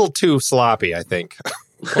little too sloppy, I think.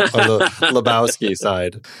 On the Lebowski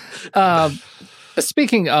side.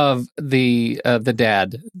 Speaking of the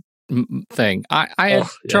dad thing, I had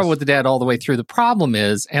trouble with the dad all the way through. The problem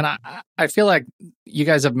is, and I feel like you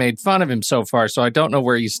guys have made fun of him so far, so I don't know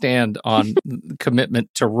where you stand on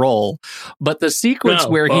commitment to role. But the sequence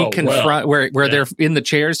where they're in the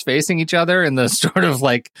chairs facing each other in the sort of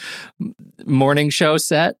like morning show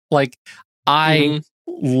set, like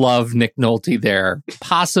love Nick Nolte there,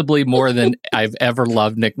 possibly more than I've ever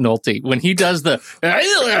loved Nick Nolte. When he does the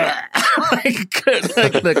like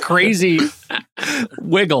the crazy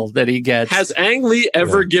wiggle that he gets. Has Ang Lee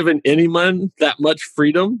ever given anyone that much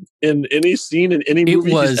freedom in any scene in any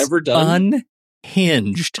movie he's ever done?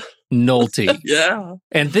 Unhinged. Nolte. Yeah,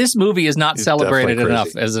 And this movie is not He's celebrated definitely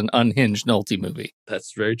enough crazy. as an unhinged Nolte movie.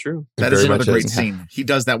 that's very true. That is Very another much great is. scene. He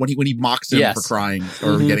does that when he mocks him Yes. for crying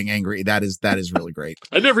or Mhm. getting angry. That is really great.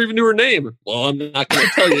 I never even knew her name. Well, I'm not going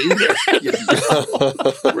to tell you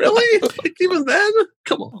either. Really? Like, even then?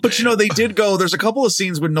 Come on. But they did go. There's a couple of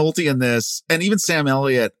scenes with Nolte in this, and even Sam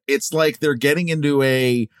Elliott. It's like they're getting into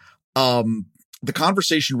a the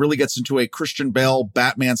conversation really gets into a Christian Bale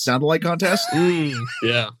Batman sound-alike contest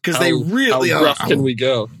Yeah. because they really how rough can we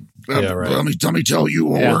go? Yeah, right. Let me tell you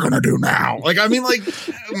what Yeah. we're gonna do now. Like, I mean, like,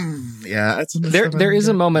 yeah, it's There is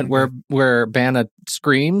a moment where Bana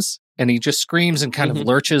screams, and he just screams and kind of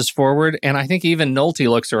lurches forward. And I think even Nolte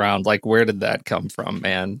looks around like, where did that come from,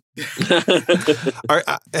 man?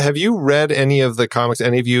 Have you read any of the comics?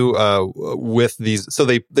 Any of you with these? So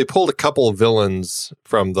they pulled a couple of villains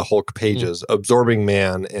from the Hulk pages, Absorbing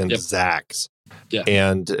Man and Zax,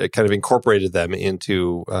 and kind of incorporated them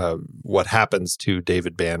into what happens to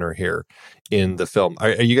David Banner here in the film. Are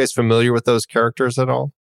you guys familiar with those characters at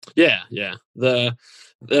all? Yeah. The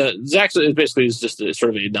Zax is basically just a,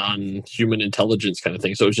 sort of a non-human intelligence kind of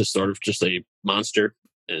thing. So it's just sort of just a monster.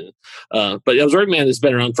 And, but Absorbing Man has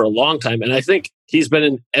been around for a long time, and I think he's been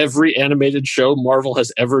in every animated show Marvel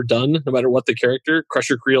has ever done, no matter what the character.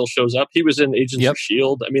 Crusher Creel shows up. He was in Agents of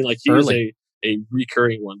S.H.I.E.L.D. I mean, like, he was a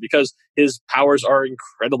recurring one because his powers are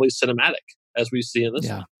incredibly cinematic, as we see in this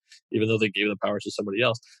one, even though they gave the powers to somebody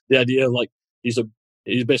else. The idea, like, he's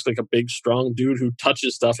basically like a big, strong dude who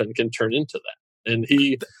touches stuff and can turn into that. And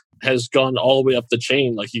he has gone all the way up the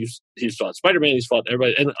chain. Like, he's fought Spider-Man, he's fought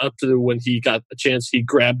everybody, and up to when he got a chance, he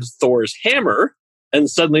grabbed Thor's hammer and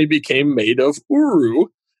suddenly became made of Uru,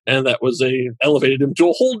 and that was elevated him to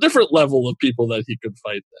a whole different level of people that he could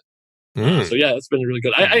fight. So yeah, it's been really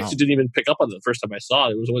good. I actually didn't even pick up on it the first time I saw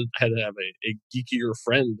it. It was when I had to have a geekier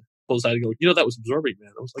friend pull aside and go, that was Absorbing Man.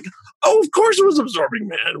 I was like, oh, of course it was Absorbing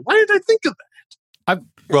Man. Why did I think of that?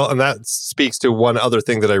 Well, and that speaks to one other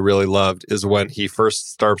thing that I really loved is when he first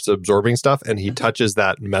starts absorbing stuff and he touches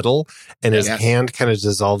that metal and his hand kind of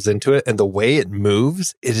dissolves into it. And the way it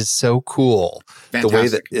moves, it is so cool. Fantastic. The way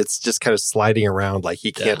that it's just kind of sliding around like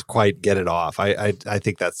he can't quite get it off. I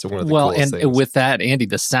think that's one of the coolest things. And with that, Andy,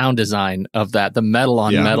 the sound design of that, the metal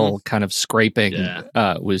on metal kind of scraping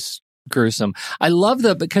was gruesome. I love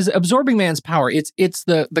because Absorbing Man's power, it's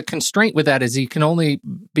the constraint with that is he can only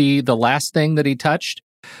be the last thing that he touched.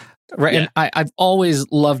 Right. And I've always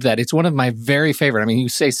loved that. It's one of my very favorite. I mean, you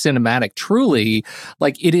say cinematic, truly,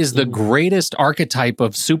 like, it is the greatest archetype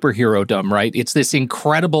of superhero-dom, right? It's this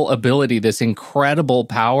incredible ability, this incredible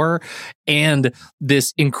power, and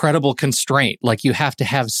this incredible constraint. Like, you have to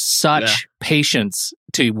have such patience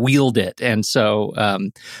to wield it. And so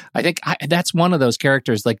I think that's one of those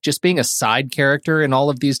characters, like, just being a side character in all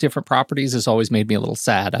of these different properties has always made me a little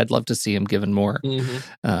sad. I'd love to see him given more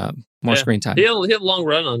screen time. He had a long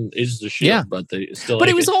run on Agents of S.H.I.E.L.D., but they still. But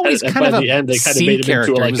it was always kind of the end, they kind of made him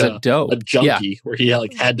into like a junkie where he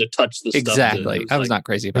had to touch the stuff. Exactly. I was not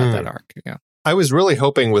crazy about that arc. Yeah. I was really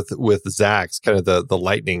hoping with Zax, kind of the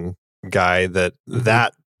lightning guy,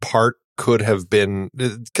 that part could have been,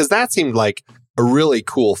 because that seemed like a really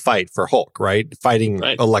cool fight for Hulk, right? Fighting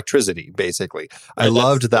electricity, basically. I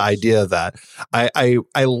loved the idea of that.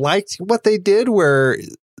 I liked what they did where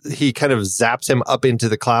he kind of zaps him up into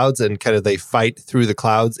the clouds and kind of they fight through the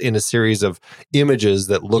clouds in a series of images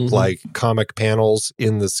that look like comic panels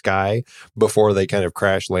in the sky before they kind of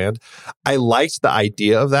crash land. I liked the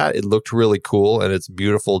idea of that. It looked really cool and it's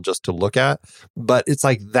beautiful just to look at, but it's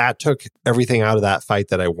like that took everything out of that fight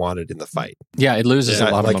that I wanted in the fight. Yeah, it loses a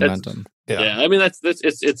lot of momentum. Yeah, I mean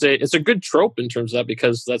it's a good trope in terms of that,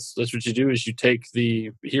 because that's what you do is you take the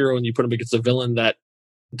hero and you put him against a villain that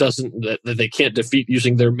they can't defeat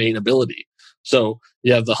using their main ability. So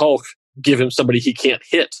you have the Hulk give him somebody he can't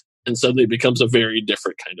hit, and suddenly it becomes a very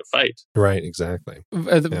different kind of fight. Right, exactly.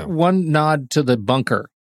 One nod to the bunker.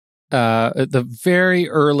 The very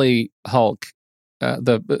early Hulk,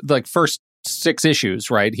 the first 6 issues,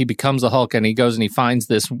 right? He becomes the Hulk and he goes and he finds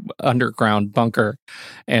this underground bunker,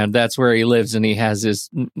 and that's where he lives, and he has his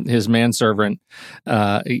manservant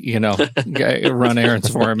run errands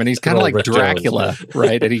for him, and he's kind of like Dracula,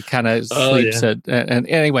 right? And he kind of sleeps and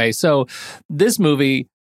anyway, so this movie,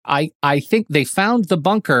 I think they found the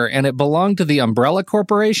bunker and it belonged to the Umbrella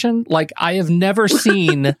Corporation. Like, I have never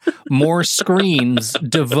seen more screens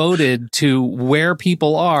devoted to where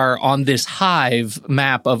people are on this hive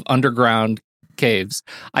map of underground caves.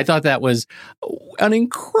 I thought that was an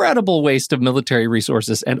incredible waste of military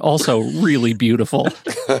resources and also really beautiful.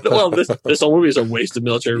 Well, this whole movie is a waste of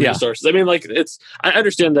military resources. I mean, like, I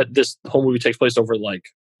understand that this whole movie takes place over like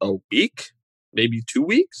a week. maybe 2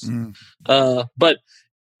 weeks. But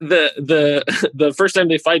the first time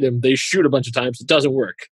they fight him, they shoot a bunch of times. It doesn't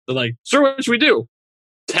work. They're like, "Sir, what should we do?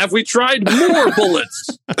 Have we tried more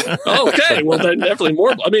bullets?" Okay, well then definitely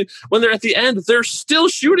more. I mean, when they're at the end, they're still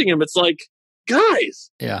shooting him. It's like,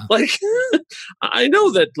 guys, Yeah. like I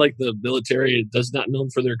know that like the military does not known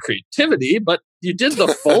for their creativity, but you did the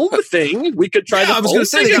foam thing. We could try Yeah, I the was foam gonna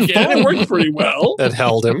say, they thing got again. foam. It worked pretty well. That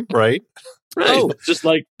held him, right? Right. Oh. Just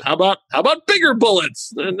like, how about bigger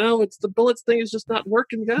bullets? No, it's the bullets thing is just not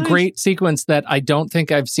working, guys. Great sequence that I don't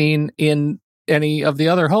think I've seen in any of the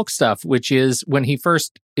other Hulk stuff, which is when he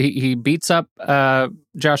first he beats up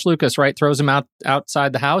Josh Lucas, right? Throws him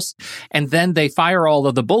outside the house, and then they fire all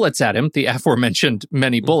of the bullets at him, the aforementioned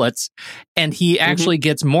many bullets, and he actually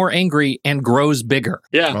gets more angry and grows bigger.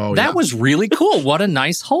 Yeah. Oh, That was really cool. What a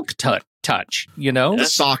nice Hulk touch, you know? The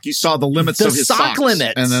sock. You saw the limits The of his sock socks,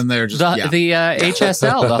 limits. and then they're just The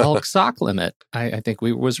HSL, the Hulk sock limit. I think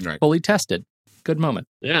was Right. fully tested. Good moment.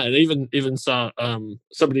 Yeah, and even saw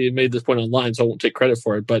somebody made this point online, so I won't take credit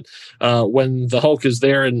for it. But when the Hulk is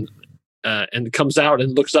there and comes out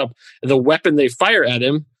and looks up, and the weapon they fire at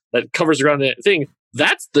him that covers around that thing,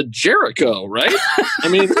 that's the Jericho, right? I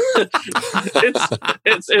mean,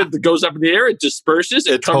 it goes up in the air, it disperses,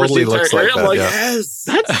 it covers totally the entire looks like area. that, I'm like, yeah. yes.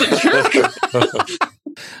 that's the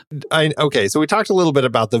Jericho. Okay, so we talked a little bit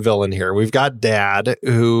about the villain here. We've got Dad,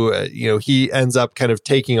 who he ends up kind of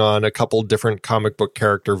taking on a couple different comic book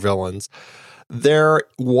character villains. There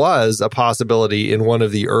was a possibility in one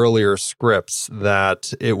of the earlier scripts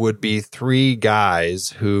that it would be 3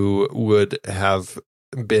 guys who would have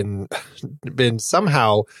been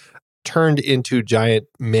somehow turned into giant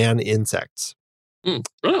man insects.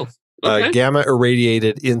 Oh, okay. Gamma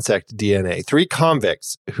irradiated insect DNA. 3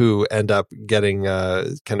 convicts who end up getting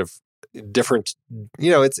kind of different.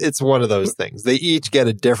 It's one of those things. They each get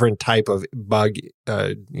a different type of bug,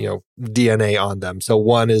 DNA on them. So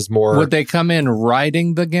one is more. Would they come in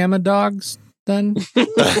riding the Gamma dogs then?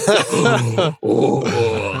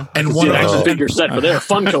 Oh. And See one an of action them, figure set for there.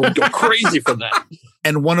 Funko would go crazy for that.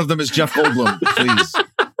 and one of them is Jeff Goldblum.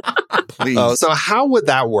 Please. Oh, so how would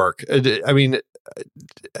that work? I mean,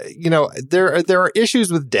 there are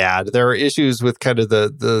issues with Dad. There are issues with kind of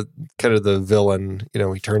the villain.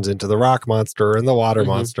 He turns into the rock monster and the water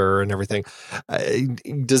monster and everything.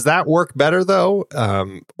 Does that work better though?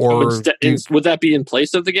 Would that be in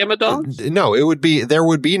place of the Gamma Dogs? No, there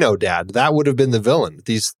would be no Dad. That would have been the villain.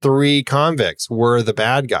 These 3 convicts were the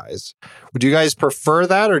bad guys. Would you guys prefer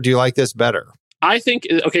that, or do you like this better? I think,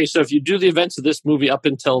 okay, so if you do the events of this movie up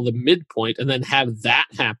until the midpoint and then have that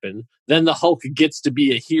happen, then the Hulk gets to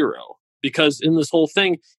be a hero. Because in this whole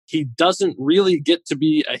thing, he doesn't really get to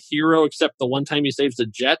be a hero except the one time he saves the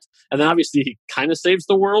jet. And then obviously he kind of saves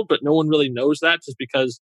the world, but no one really knows that just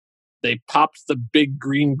because they popped the big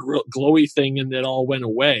green glowy thing and it all went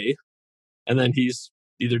away. And then he's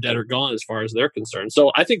either dead or gone as far as they're concerned.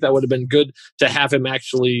 So I think that would have been good to have him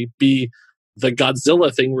actually be the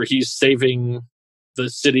Godzilla thing where he's saving the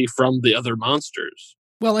city from the other monsters.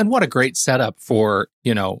 Well, and what a great setup for,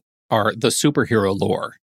 the superhero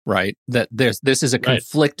lore, right? That this is a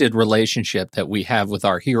conflicted relationship that we have with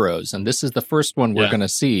our heroes. And this is the first one we're going to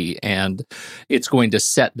see. And it's going to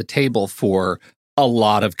set the table for a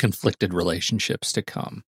lot of conflicted relationships to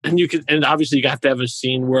come. And obviously you have to have a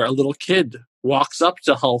scene where a little kid walks up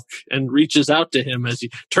to Hulk and reaches out to him as he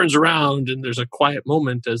turns around, and there's a quiet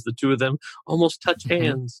moment as the two of them almost touch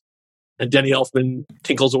hands. And Danny Elfman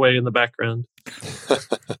tinkles away in the background.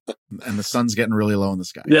 And the sun's getting really low in the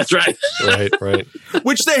sky. That's right. Right.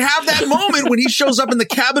 Which they have that moment when he shows up in the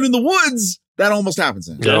cabin in the woods. That almost happens.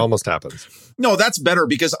 It almost happens. No, that's better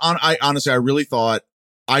because I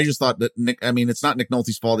just thought that it's not Nick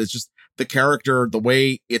Nolte's fault. It's just the character, the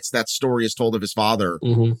way that story is told of his father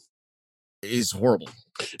is horrible.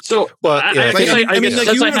 So,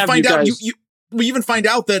 We even find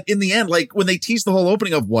out that in the end, like when they tease the whole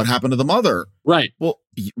opening of what happened to the mother. Right. Well,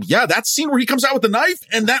 yeah, that scene where he comes out with the knife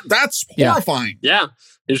and that's horrifying. Yeah.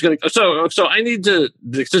 He's gonna. So I need to,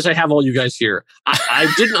 since I have all you guys here, I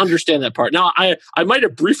didn't understand that part. Now I might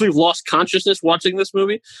have briefly lost consciousness watching this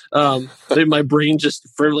movie. My brain just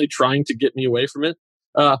fervently trying to get me away from it.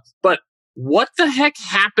 But what the heck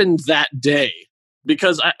happened that day?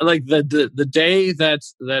 Because the day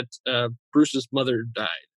that Bruce's mother died.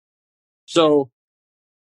 So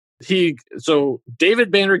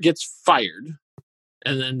David Banner gets fired,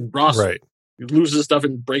 and then Ross loses stuff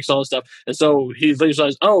and breaks all his stuff. And so he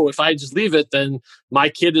realizes, if I just leave it, then my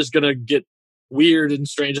kid is going to get weird and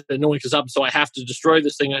strange and no one comes up. So I have to destroy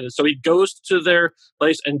this thing. And so he goes to their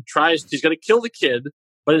place and he's going to kill the kid,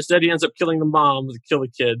 but instead he ends up killing the mom to kill the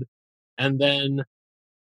kid. and then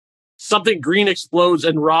something green explodes,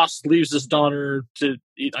 and Ross leaves his daughter to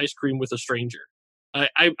eat ice cream with a stranger.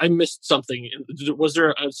 I missed something. Was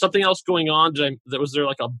there something else going on? Was there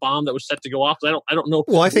like a bomb that was set to go off? I don't know.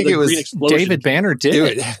 Well, I think it was David Banner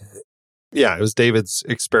did it. Yeah, it was David's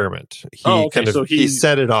experiment. He he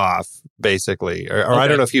set it off basically, or I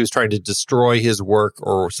don't know if he was trying to destroy his work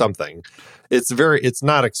or something. It's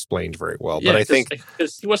not explained very well, but I think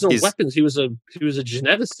because he wasn't weapons, he was a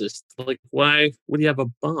geneticist. Like, why would he have a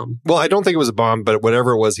bomb? Well, I don't think it was a bomb, but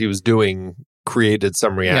whatever it was he was doing created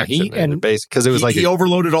some reaction. Because it was like he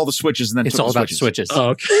overloaded all the switches and then it's took all the about switches. switches.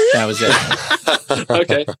 Oh, okay. That was it.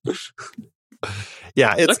 Okay.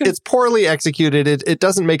 Yeah, it's poorly executed. It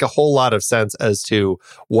doesn't make a whole lot of sense as to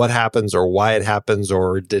what happens or why it happens,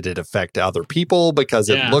 or did it affect other people, because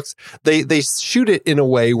it looks they shoot it in a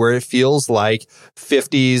way where it feels like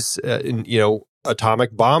 50s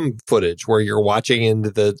atomic bomb footage, where you're watching into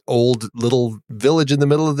the old little village in the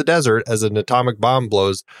middle of the desert as an atomic bomb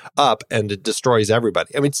blows up and it destroys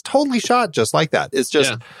everybody. I mean, it's totally shot just like that. It's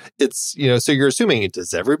just so you're assuming,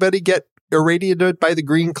 does everybody get irradiated by the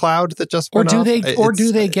green cloud that just went off?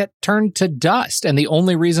 Do they get turned to dust? And the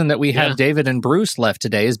only reason that we have David and Bruce left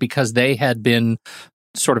today is because they had been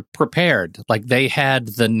sort of prepared, like they had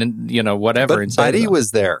the whatever but inside. Betty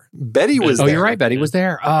was there. Betty was there. Oh, you're right. Betty was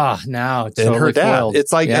there. Now it's and totally her dad. foiled.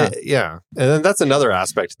 It's like And then that's another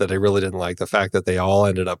aspect that I really didn't like, the fact that they all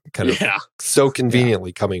ended up kind of so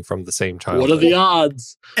conveniently coming from the same childhood. What are the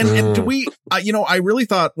odds? And do we? I really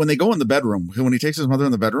thought when they go in the bedroom, when he takes his mother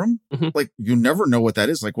in the bedroom, like, you never know what that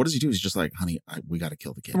is. Like, what does he do? He's just like, honey, we got to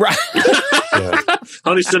kill the kid. Right.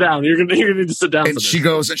 Honey, sit down. You're gonna need to sit down. And she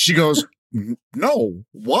goes. No,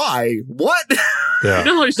 why? What? Yeah. You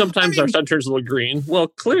know how sometimes our sun turns a little green? Well,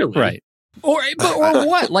 clearly. Right. Or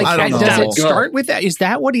what? Like, does it start with that? Is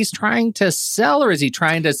that what he's trying to sell? Or is he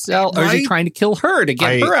trying to sell? Or is he trying to kill her to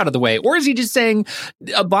get her out of the way? Or is he just saying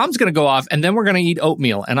a bomb's going to go off and then we're going to eat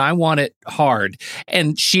oatmeal and I want it hard?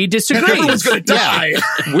 And she disagrees. And everyone's going to die.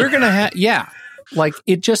 We're going to have, like,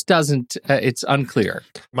 it just doesn't, it's unclear.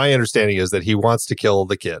 My understanding is that he wants to kill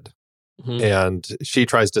the kid. And she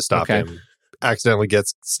tries to stop him, accidentally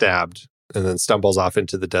gets stabbed, and then stumbles off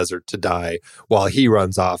into the desert to die while he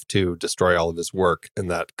runs off to destroy all of his work,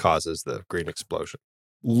 and that causes the green explosion.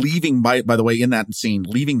 Leaving, by the way, in that scene,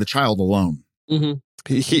 leaving the child alone.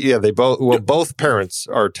 They both parents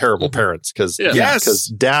are terrible parents, because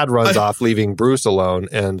dad runs off leaving Bruce alone,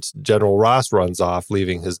 and General Ross runs off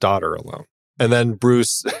leaving his daughter alone. And then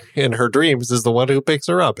Bruce, in her dreams, is the one who picks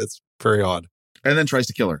her up. It's very odd. And then tries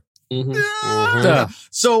to kill her.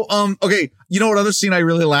 So, okay, you know what other scene I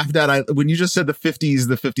really laughed at? When you just said the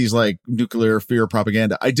 50s like nuclear fear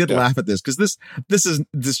propaganda, I did laugh at this, because this is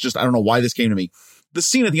just, I don't know why this came to me. The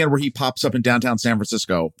scene at the end where he pops up in downtown San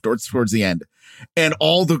Francisco towards the end, and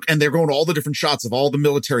they're going to all the different shots of all the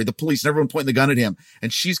military, the police, and everyone pointing the gun at him,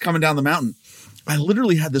 and she's coming down the mountain. I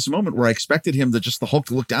literally had this moment where I expected him to the Hulk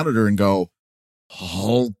to look down at her and go,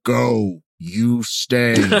 "Hulk, go. You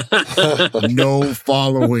stay. No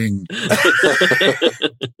following."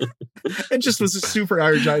 It just was a super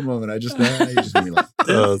Iron Giant moment. I just made me laugh.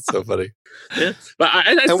 Oh, it's so funny. Yeah. But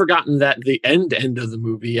I'd forgotten that the end of the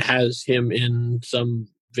movie has him in some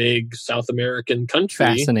vague South American country.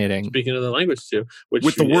 Fascinating. Speaking of the language too.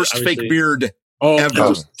 With the worst fake beard ever. That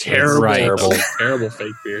was terrible. Right. Terrible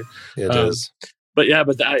fake beard. It is. But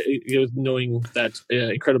knowing that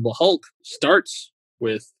Incredible Hulk starts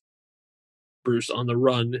with Bruce on the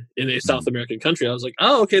run in a South American country, I was like,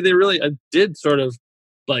 oh, okay, they really did sort of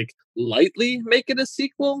like lightly make it a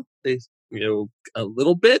sequel. They, a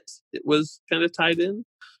little bit. It was kind of tied in,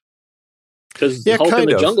 because Hulk in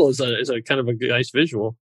the jungle is a kind of a nice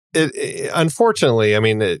visual. It unfortunately, I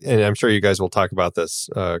mean, and I'm sure you guys will talk about this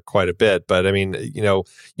quite a bit, but I mean,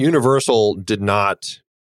 Universal did not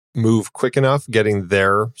move quick enough getting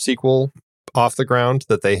their sequel off the ground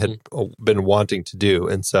that they had been wanting to do.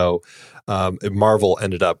 And so Marvel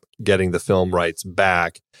ended up getting the film rights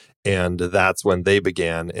back, and that's when they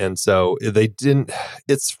began. And so they didn't,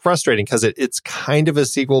 it's frustrating because it's kind of a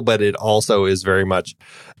sequel, but it also is very much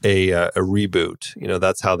a reboot.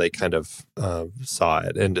 That's how they kind of saw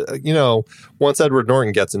it. And, once Edward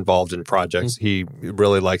Norton gets involved in projects, he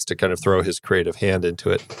really likes to kind of throw his creative hand into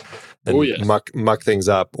it and muck things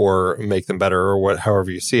up or make them better, or however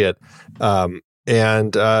you see it. I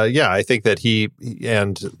think that he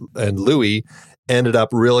and Louis ended up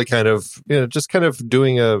really kind of, just kind of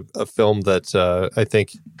doing a film that I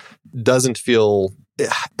think doesn't feel,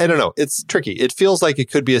 I don't know, it's tricky. It feels like it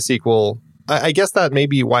could be a sequel, I guess that may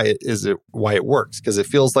be why it works, because it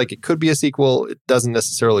feels like it could be a sequel. It doesn't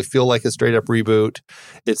necessarily feel like a straight up reboot.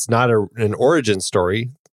 It's not an origin story.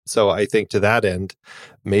 So I think to that end,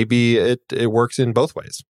 maybe it works in both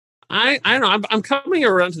ways. I don't know. I'm coming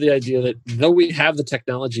around to the idea that though we have the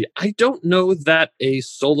technology, I don't know that a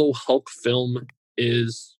solo Hulk film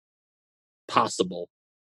is possible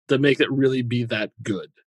to make it really be that good.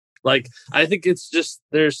 Like, I think it's just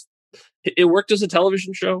it worked as a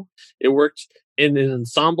television show. It worked in an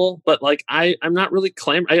ensemble, but like I'm not really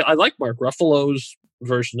I like Mark Ruffalo's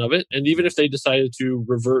version of it, and even if they decided to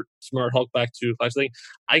revert Smart Hulk back to Flash thing,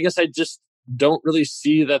 I guess I just don't really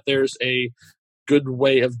see that there's a good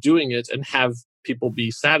way of doing it and have people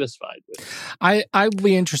be satisfied with it. I'll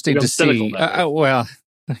be interested to see. Well,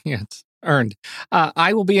 yeah, it's earned.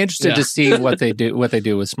 I will be interested to see what they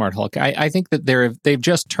do with Smart Hulk. I think that they've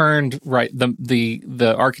just turned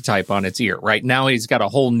the archetype on its ear. Right now, he's got a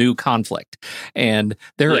whole new conflict, and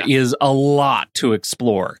there is a lot to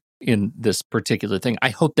explore in this particular thing. I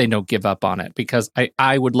hope they don't give up on it, because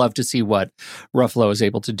I would love to see what Ruffalo is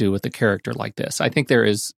able to do with a character like this. I think there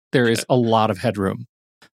is a lot of headroom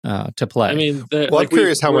to play. I mean, I'm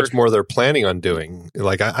curious how much more they're planning on doing.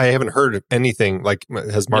 Like, I haven't heard anything. Like,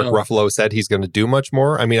 has Mark Ruffalo said he's going to do much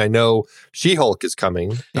more? I mean, I know She-Hulk is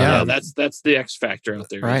coming. Yeah, that's the X factor out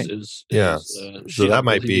there. Right. So that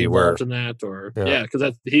might be where in that, or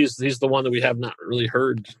because he's the one that we have not really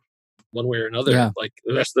heard one way or another. Yeah. Like,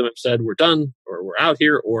 the rest of them have said we're done, or we're out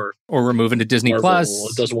here, or we're moving to Disney Marvel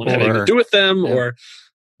Plus. Doesn't want to have anything to do with them,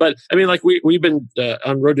 But I mean, like we've been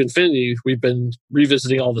on Road to Infinity, we've been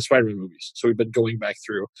revisiting all the Spider-Man movies. So we've been going back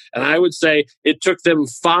through, and I would say it took them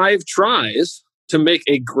 5 tries to make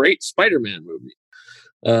a great Spider-Man movie.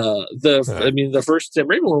 The first Sam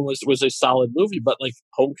Raimi one was a solid movie, but like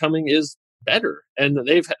Homecoming is better, and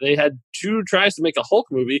they had 2 tries to make a Hulk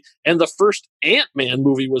movie, and the first Ant-Man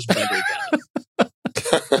movie was better than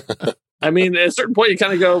it. I mean, at a certain point, you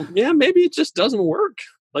kind of go, yeah, maybe it just doesn't work.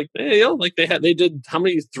 Like, they did how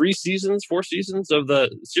many 4 seasons of the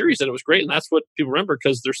series, and it was great, and that's what people remember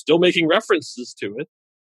because they're still making references to it,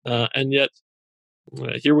 and yet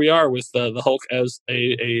here we are with the Hulk as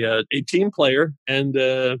a team player and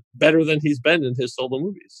better than he's been in his solo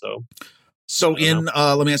movies. So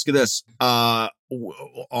let me ask you this: on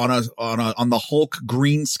the Hulk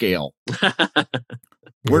green scale,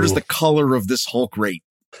 where does the color of this Hulk rate?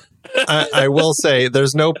 I will say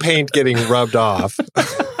there's no paint getting rubbed off.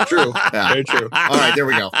 True. Yeah. Very true. All right, there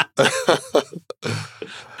we go.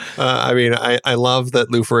 I mean, I love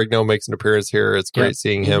that Lou Ferrigno makes an appearance here. It's great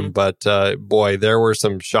seeing him. But boy, there were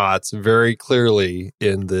some shots very clearly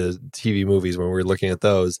in the TV movies when we were looking at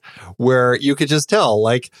those where you could just tell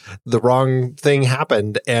like the wrong thing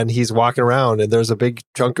happened and he's walking around and there's a big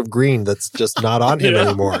chunk of green that's just not on him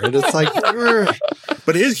anymore. And it's like,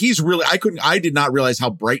 but he's really, I did not realize how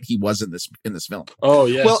bright he was in this film. Oh,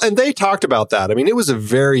 yeah. Well, and they talked about that. I mean, it was a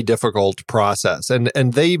very difficult process. And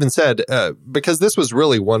they even said, because this was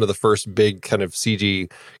really one of the first big kind of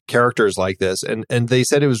CG characters like this. And they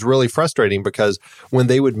said it was really frustrating because when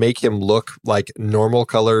they would make him look like normal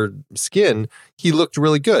colored skin, he looked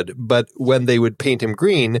really good. But when they would paint him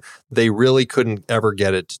green, they really couldn't ever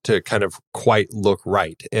get it to kind of quite look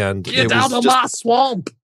right. And get down to my swamp.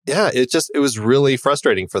 Yeah, it was really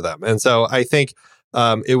frustrating for them. And so I think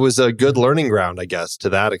it was a good learning ground, I guess, to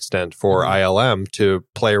that extent for ILM to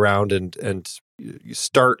play around and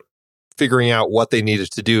start figuring out what they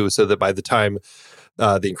needed to do so that by the time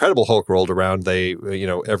the Incredible Hulk rolled around,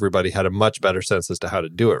 everybody had a much better sense as to how to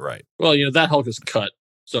do it right. Well, that Hulk is cut.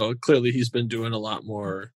 So clearly he's been doing a lot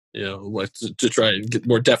more, to try and get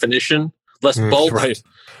more definition, less bulk, right.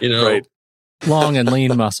 Right. Long and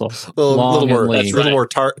lean muscles. A little more, lean. That's little more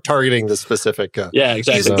targeting the specific. Yeah,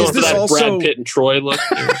 exactly. Is this that also Brad Pitt and Troy look?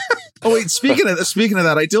 Oh wait, speaking of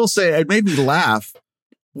that, I will say it made me laugh.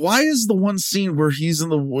 Why is the one scene where he's in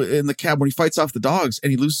the cab when he fights off the dogs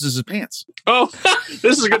and he loses his pants? Oh,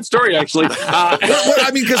 this is a good story, actually.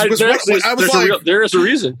 I mean, because there is a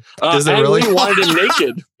reason. Is it Ang really? Lee wanted him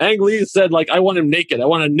naked. Ang Lee said, like, I want him naked. I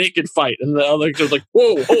want a naked fight. And the other was like,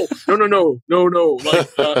 whoa, no. Like,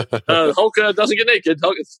 Hulk doesn't get naked.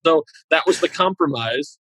 So that was the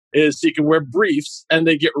compromise, is he can wear briefs and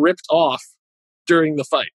they get ripped off during the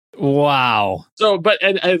fight. Wow. So, but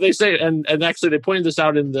and they say, and actually they pointed this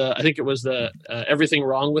out in I think it was the Everything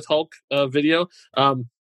Wrong with Hulk video. And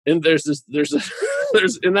there's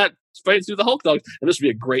in that fight through the Hulk dogs, and this would be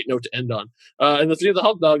a great note to end on. In the through the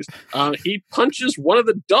Hulk dogs, he punches one of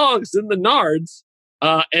the dogs in the nards,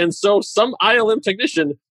 and so some ILM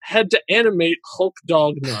technician had to animate Hulk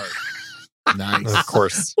dog nard. Nice. Of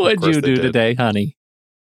course. What'd you do today, honey?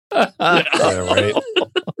 Right.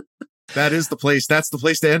 That is the place. That's the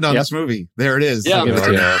place to end on this movie. There it is.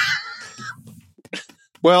 Yeah.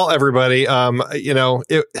 Well, everybody,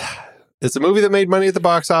 it's a movie that made money at the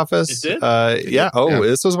box office. It did?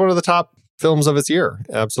 This was one of the top films of its year.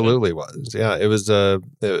 Absolutely was. Yeah, it was a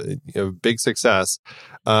big success.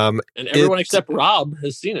 And everyone except Rob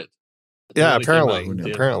has seen it. Yeah, apparently.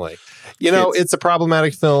 It's a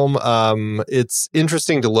problematic film. It's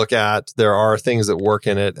interesting to look at. There are things that work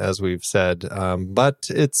in it, as we've said, but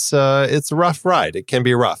it's a rough ride. It can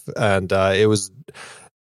be rough, and it was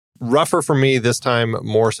rougher for me this time,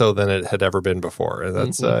 more so than it had ever been before. And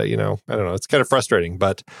that's I don't know. It's kind of frustrating,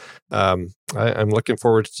 but I'm looking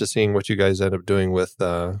forward to seeing what you guys end up doing with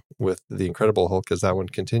The Incredible Hulk as that one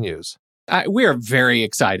continues. We are very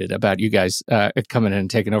excited about you guys coming in and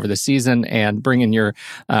taking over the season and bringing your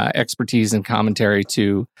expertise and commentary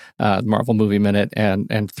to the Marvel Movie Minute,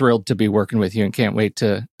 and thrilled to be working with you, and can't wait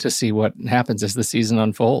to see what happens as the season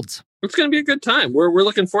unfolds. It's going to be a good time. We're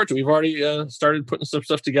looking forward to it. We've already started putting some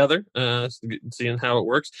stuff together, seeing how it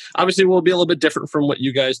works. Obviously, we'll be a little bit different from what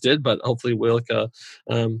you guys did, but hopefully we'll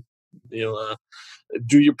do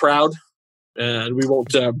you proud. And we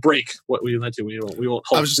won't break what we let to. We won't.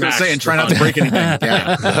 I was just going to say, and try not to break anything.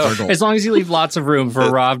 Yeah, as long as you leave lots of room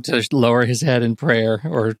for Rob to lower his head in prayer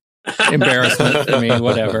or embarrassment. I mean,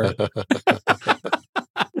 whatever.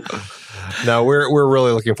 No, we're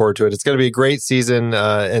really looking forward to it. It's going to be a great season,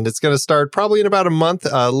 and it's going to start probably in about a month.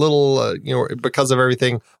 A little, because of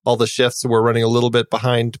everything, all the shifts, we're running a little bit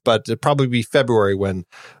behind, but it'll probably be February when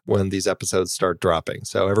these episodes start dropping.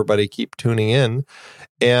 So everybody keep tuning in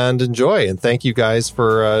and enjoy. And thank you guys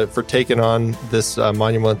for taking on this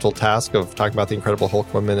monumental task of talking about The Incredible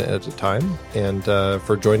Hulk 1 minute at a time, and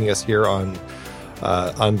for joining us here on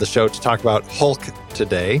the show to talk about Hulk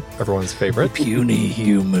today, everyone's favorite. Puny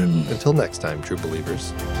human. Until next time, true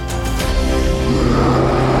believers.